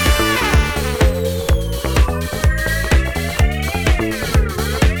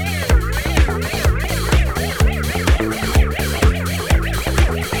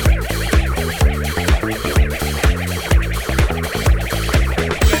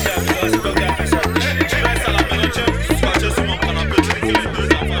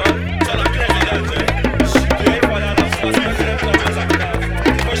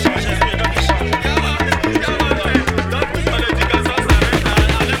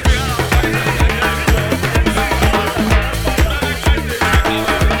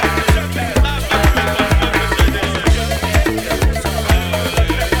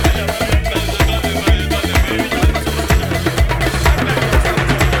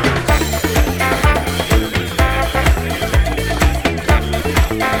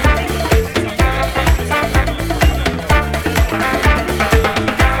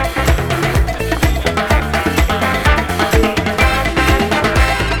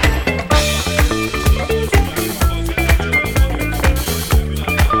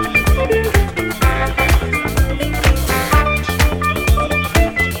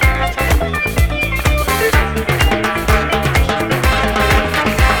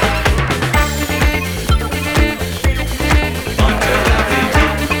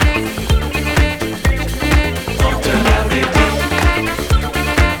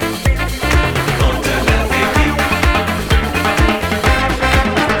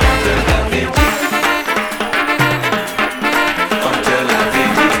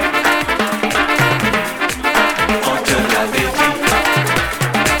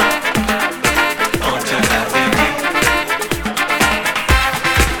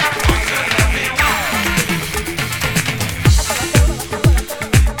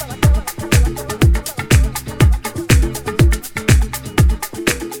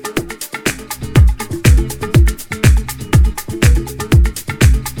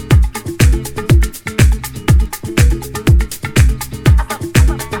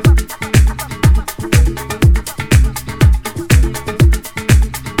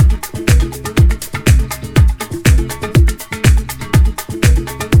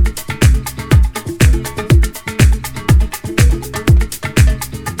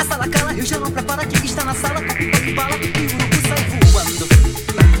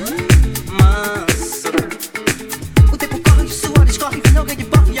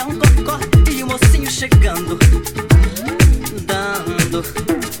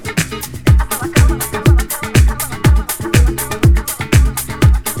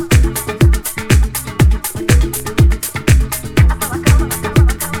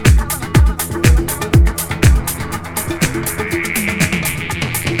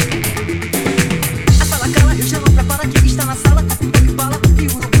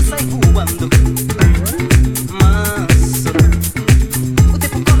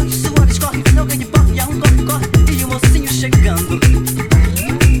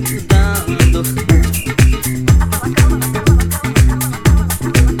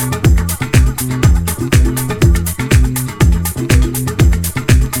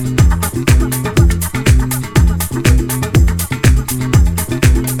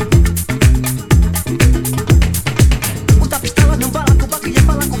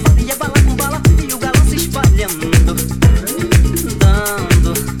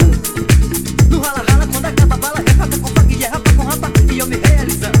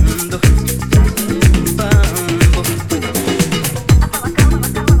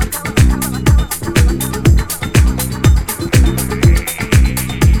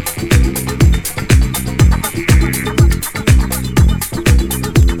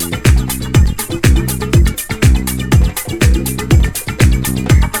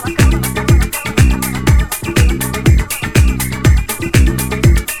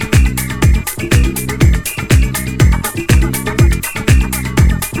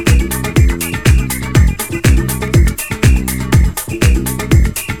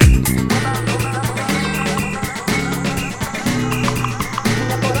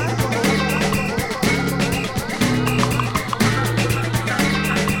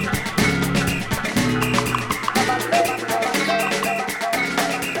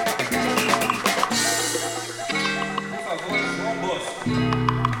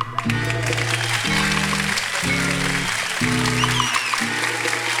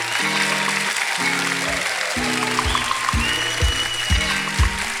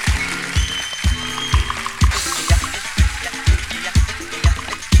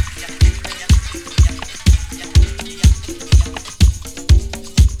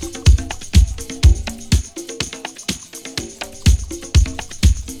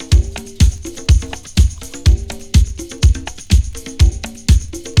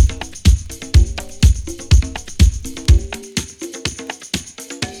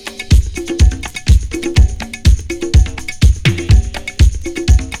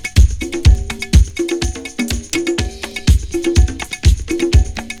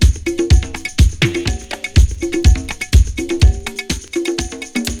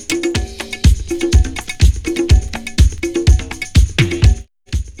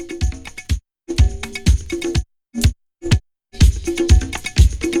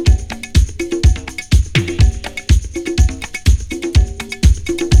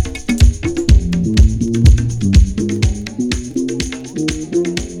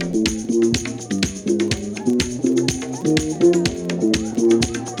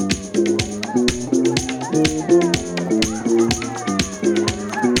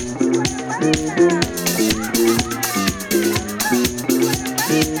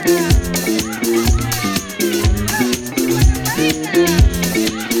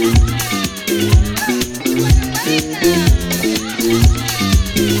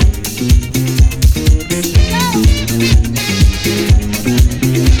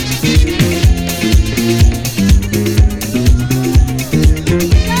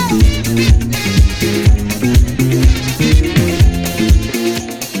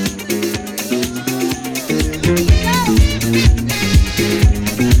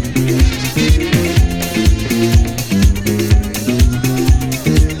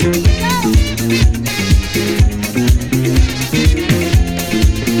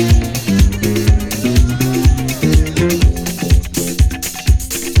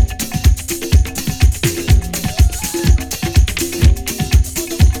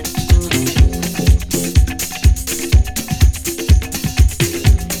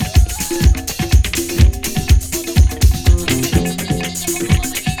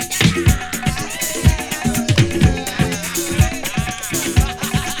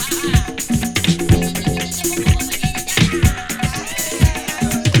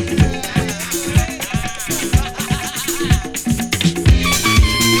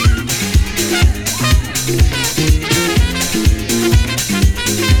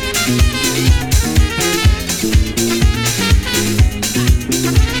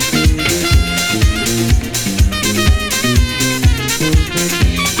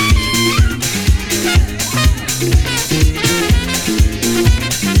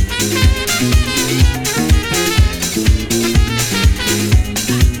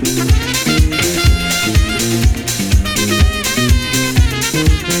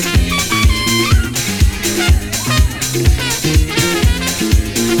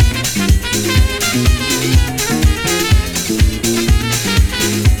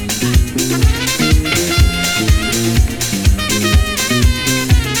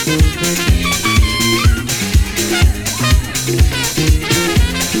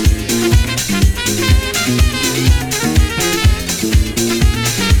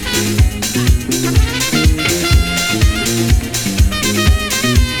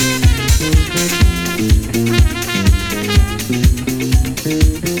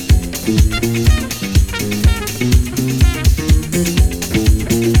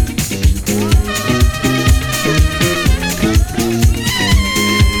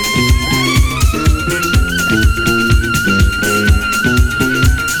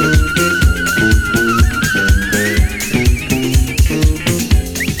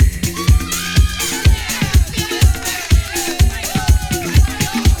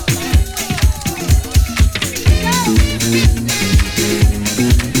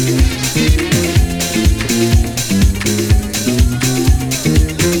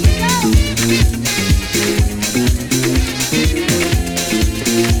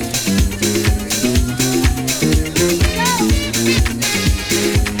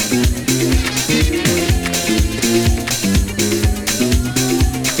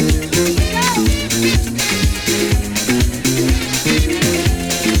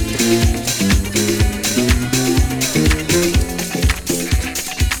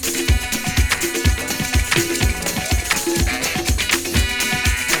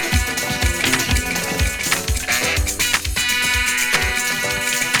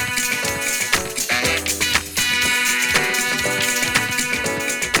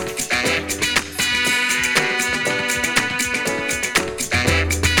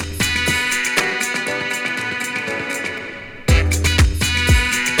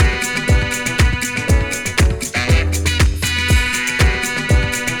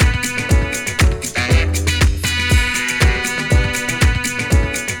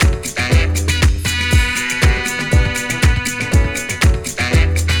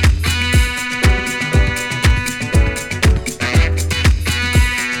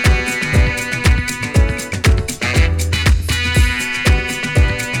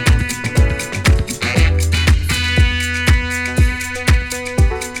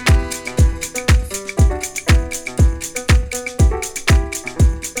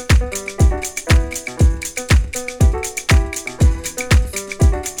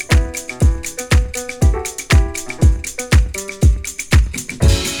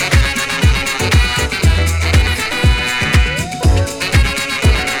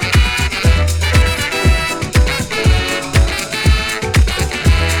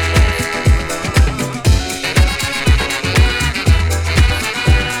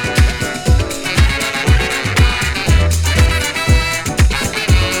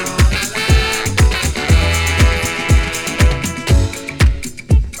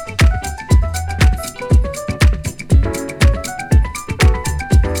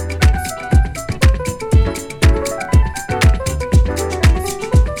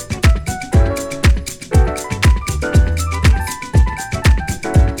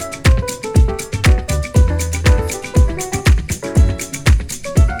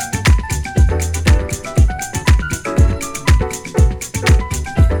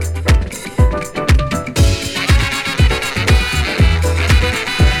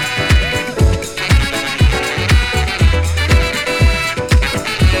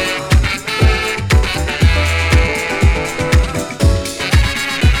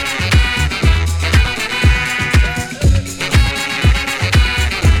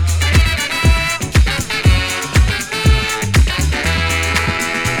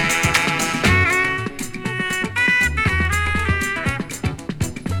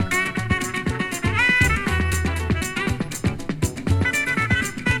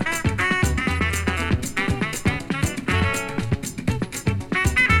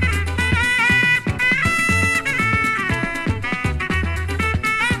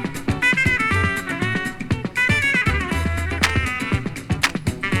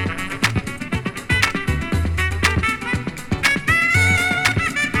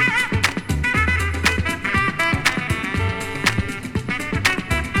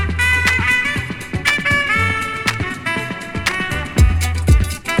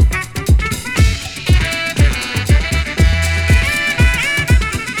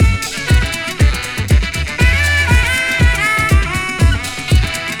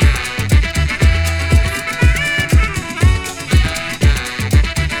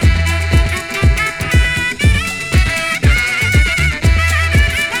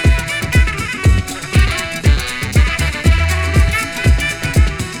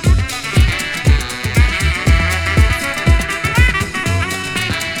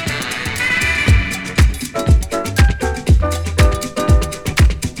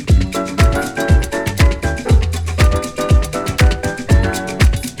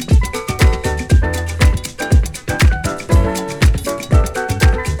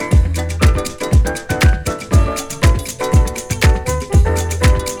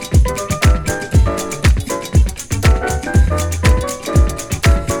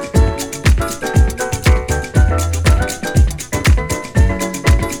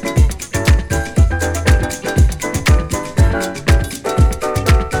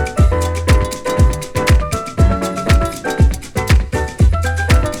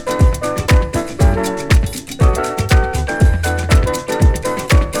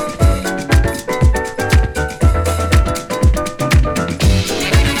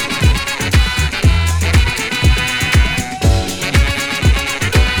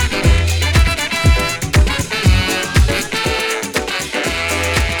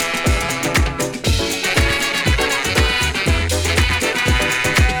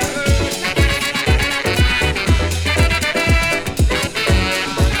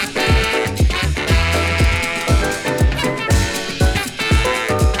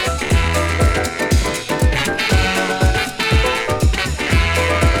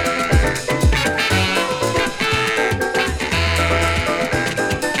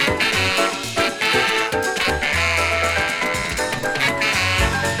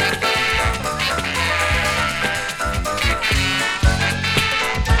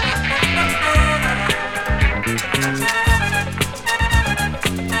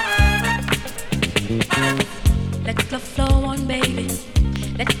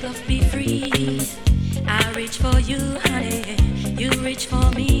 Let love be free. I reach for you, honey. You reach for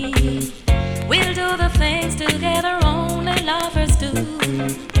me. We'll do the things together only lovers do.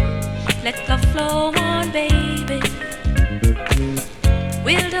 Let love flow on, baby.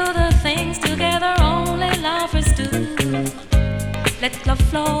 We'll do the things together only lovers do. Let love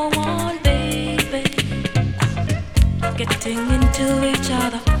flow on, baby. Getting into each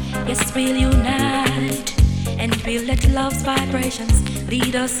other, yes, we'll unite. And we'll let love's vibrations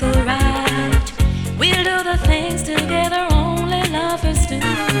lead us alright. We'll do the things together only lovers do.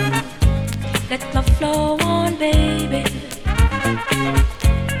 Let love flow on, baby.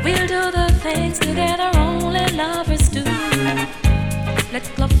 We'll do the things together only lovers do. Let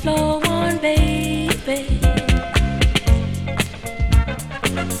love flow on, baby.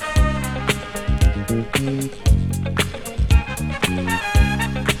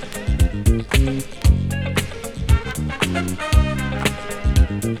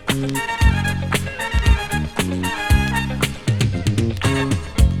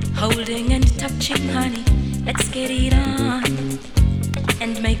 Holding and touching, honey, let's get it on.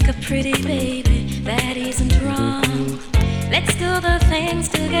 And make a pretty baby, that isn't wrong. Let's do the things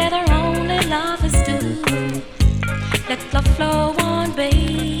together only lovers do. Let love flow on,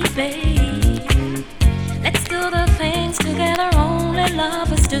 baby. Let's do the things together only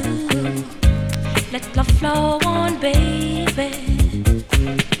lovers do. Let love flow on, baby.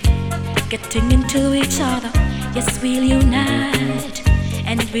 Getting into each other, yes, we'll unite.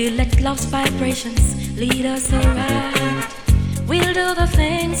 And we'll let love's vibrations lead us alright. We'll do the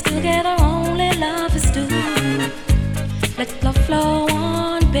things together only lovers do. Let love flow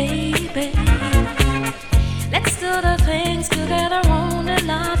on, baby. Let's do the things together only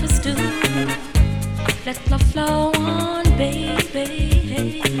lovers do. Let love flow on,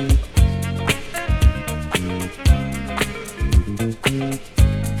 baby.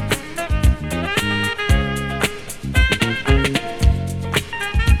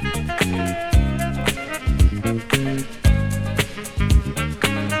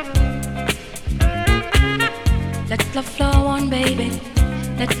 Let love flow on, baby.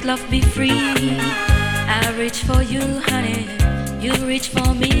 Let love be free. I reach for you, honey. You reach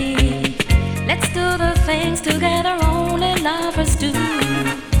for me. Let's do the things together only lovers do.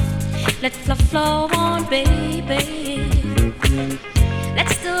 Let love flow on, baby.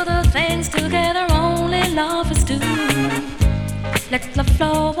 Let's do the things together only lovers do. Let love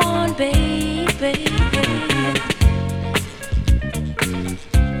flow on, baby.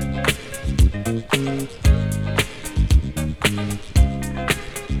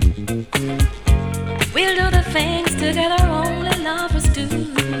 We'll do the things together only lovers do.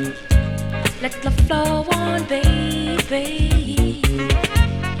 Let love flow on, baby.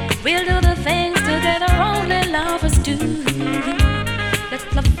 We'll do the things together only lovers do.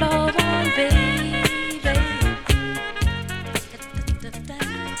 Let love flow on, baby.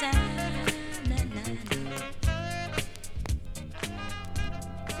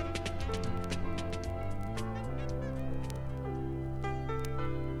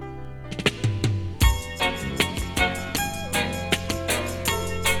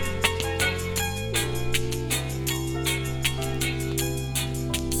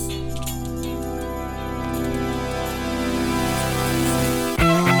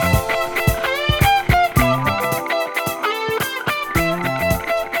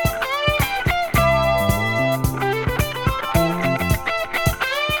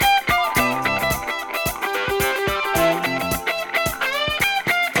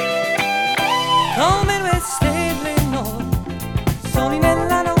 Come due stelle noi, soli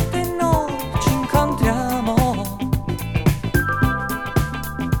nella notte noi ci incontriamo.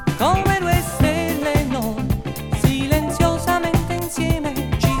 Come due stelle noi, silenziosamente insieme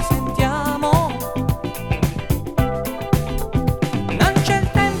ci sentiamo. Non c'è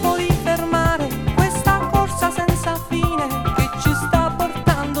il tempo di fermare questa corsa senza fine che ci sta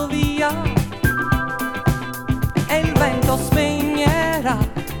portando via. E il vento spegnerà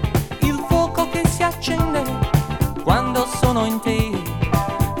il fuoco che si accende quando sono in te.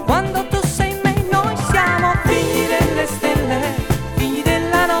 Quando tu sei in me, noi siamo figli delle stelle, figli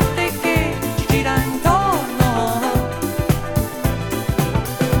della notte che ci gira intorno.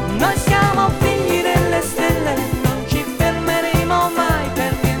 Noi siamo figli delle stelle, non ci fermeremo mai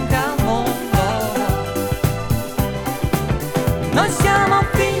per niente al mondo. Noi siamo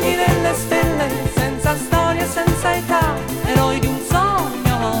figli delle stelle, senza storia, senza età, eroi di un sogno.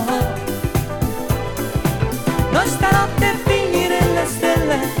 Noi stanotte figli delle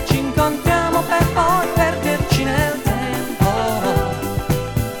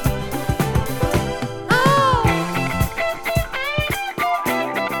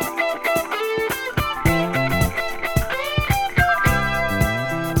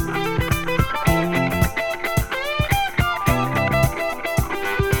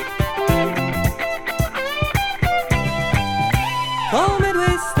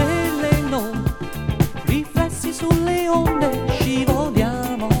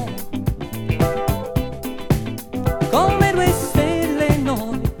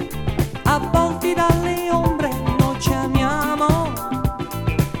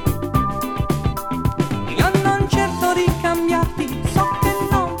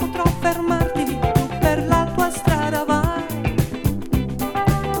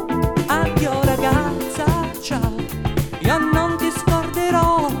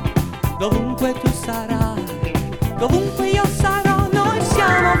sarai, dovunque io sarò, noi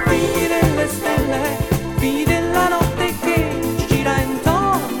siamo figli delle stelle, figli della notte che ci gira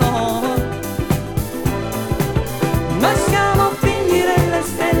intorno. Noi siamo figli delle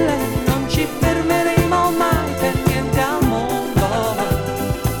stelle, non ci fermeremo mai per niente al mondo.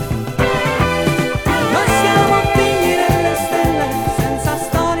 Noi siamo figli delle stelle, senza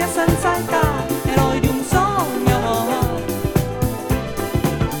storia, senza età, eroi di un sogno.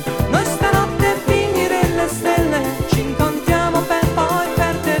 Noi stanotte figli delle stelle, ci incontriamo per poi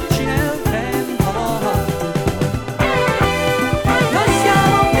perderci nel tempo. Noi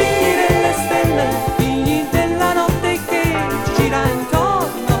siamo figli delle stelle, figli della notte che ci gira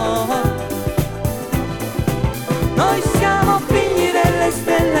intorno. Noi siamo figli delle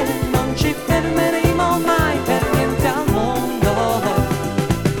stelle, non ci fermeremo mai per niente al mondo.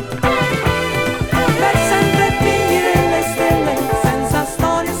 Per sempre figli delle stelle, senza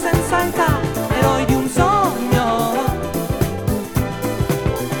storia, senza età, eroi di un sogno.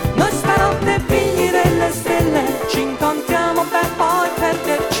 Noi stanotte figli delle stelle, ci incontriamo per poi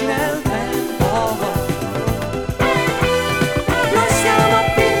perderci nel tempo. Noi siamo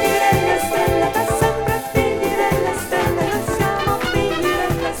figli delle stelle, per sempre figli delle stelle. Noi siamo figli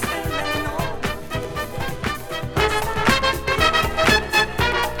delle stelle, no.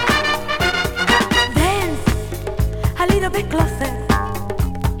 Dance a little bit closer.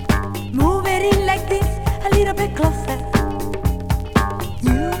 Move it in like this, a little bit closer.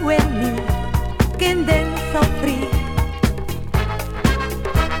 You and me can dance so free.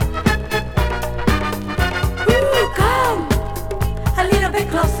 Ooh, come a little bit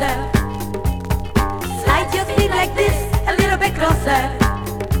closer. Slide your feet like this, a little bit closer.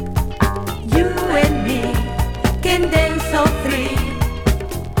 You and me can dance so free.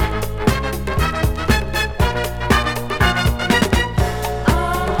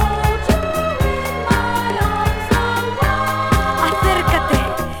 Acércate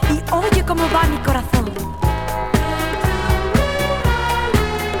y oye cómo va mi corazón.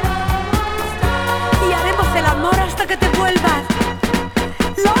 Y haremos el amor hasta que te vuelvas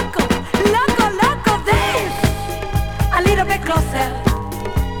loco, loco, loco. Dance a little bit closer.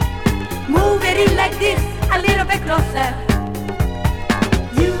 Move it in like this, a little bit closer.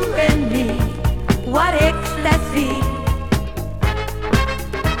 You and me, what ecstasy.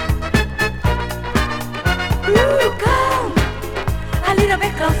 Ooh, come a little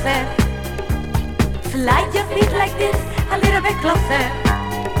bit closer. Slide your feet like this, a little bit closer.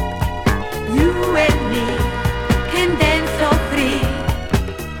 You and me can dance so free.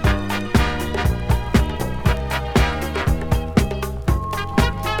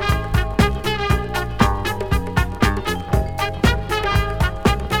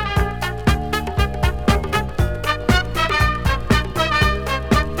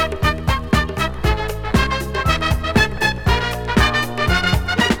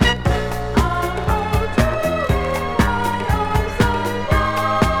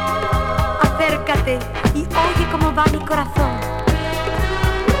 Acércate y oye cómo va mi corazón.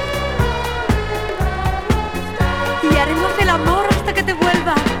 Y haremos el amor hasta que te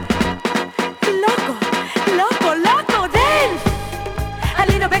vuelvas loco, loco, loco. Dance a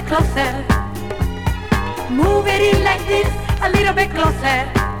little bit closer. Move it in like this, a little bit closer.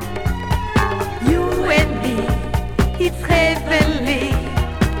 You and me, it's heavenly.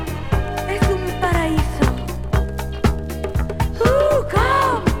 Es un paraíso. Ooh,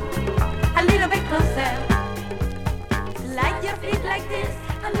 come a little bit closer. Slide your feet like this,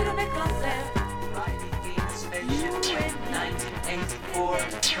 a little bit closer. Riding in a spaceship, 1984.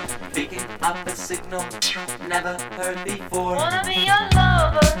 Picking up a signal never heard before. Wanna be your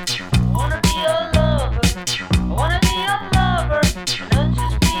lover, wanna be your lover, I wanna be your lover, not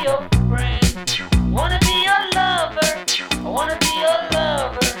just be your friend. Wanna be your lover, I wanna be your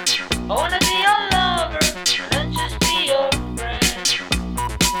lover, I wanna be your lover, not just be your friend.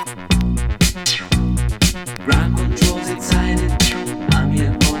 Ground controls excited, I'm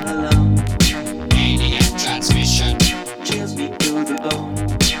here all alone. Alien transmission. Chills me to the bone.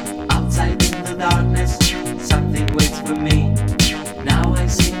 Outside in the darkness, something waits for me. Now I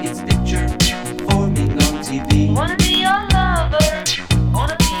see its picture forming on TV. Wanna be your lover,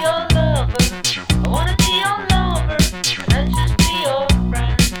 wanna be your lover, I wanna be your lover, not just be your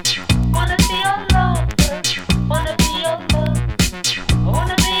friend. Wanna be your lover, wanna be your lover, I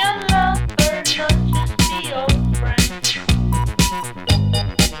wanna be your lover, not just be your friend.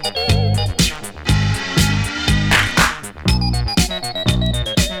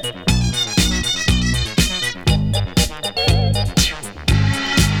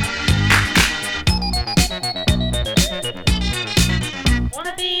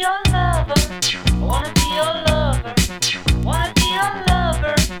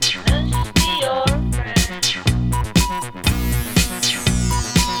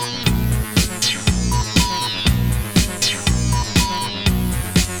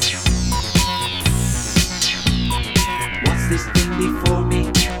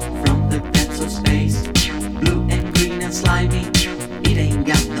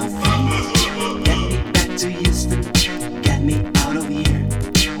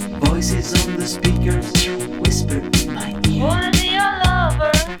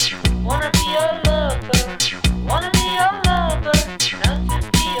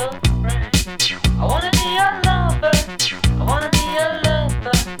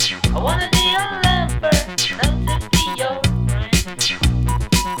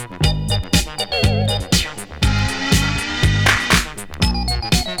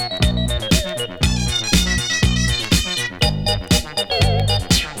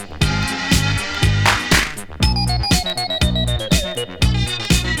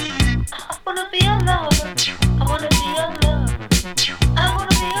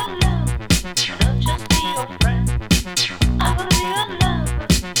 be your lover, and not just be your friend. I wanna be your lover,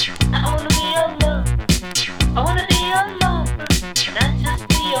 I wanna be your lover, I wanna be your lover, and not just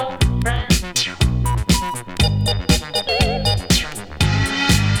be your friend.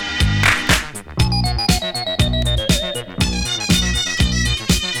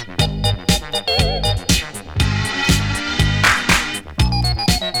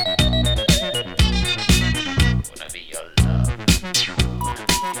 Wanna be your love, wanna be your love,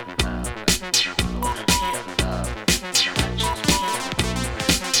 I wanna be your love, not just be your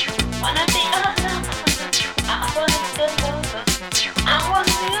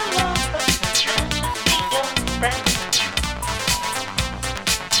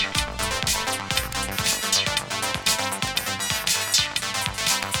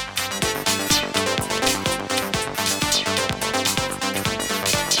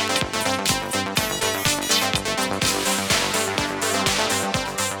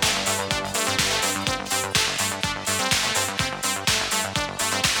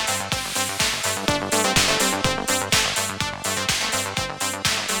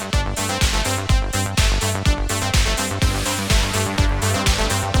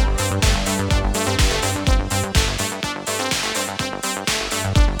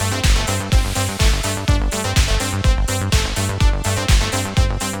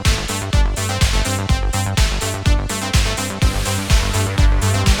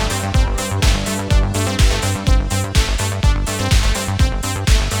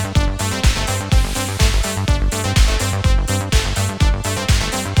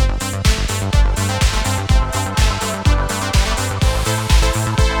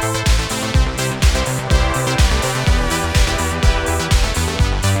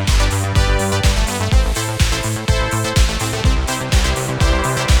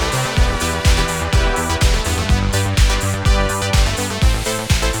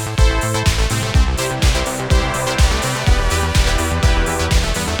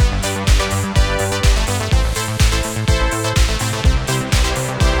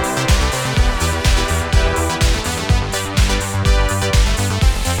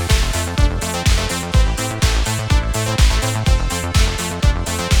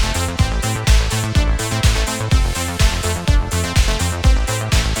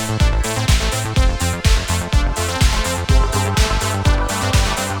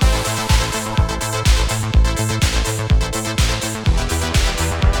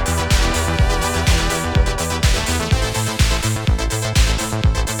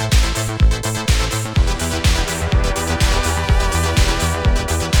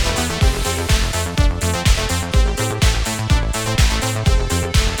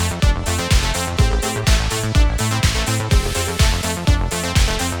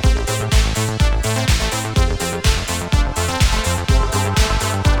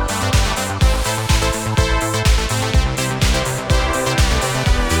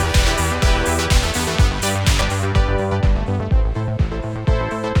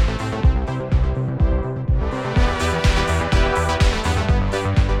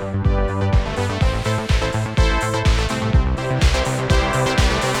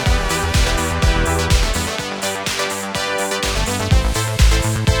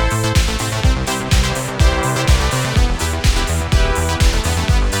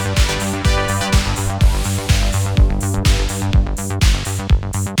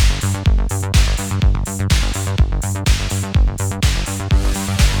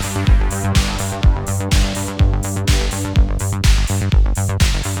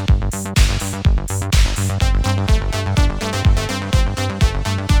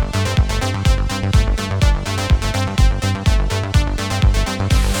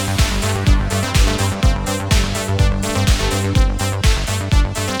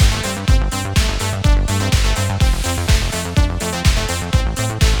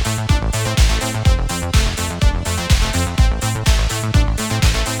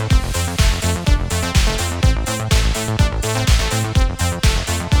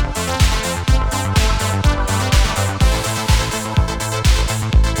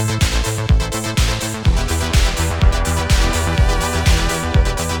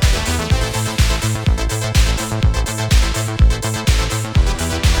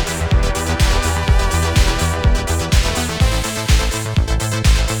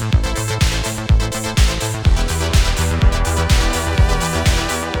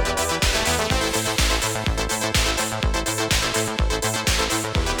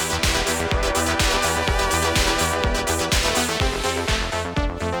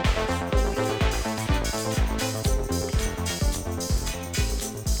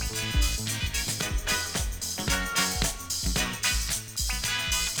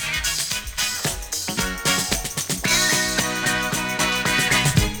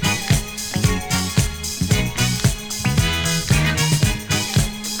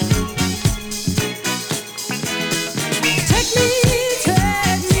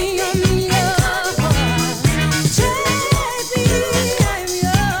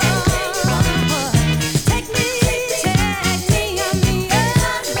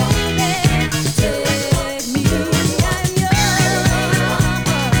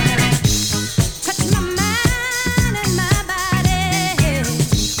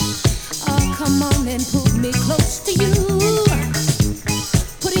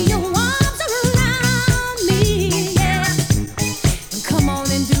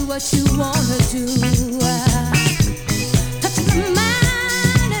what you wanna do.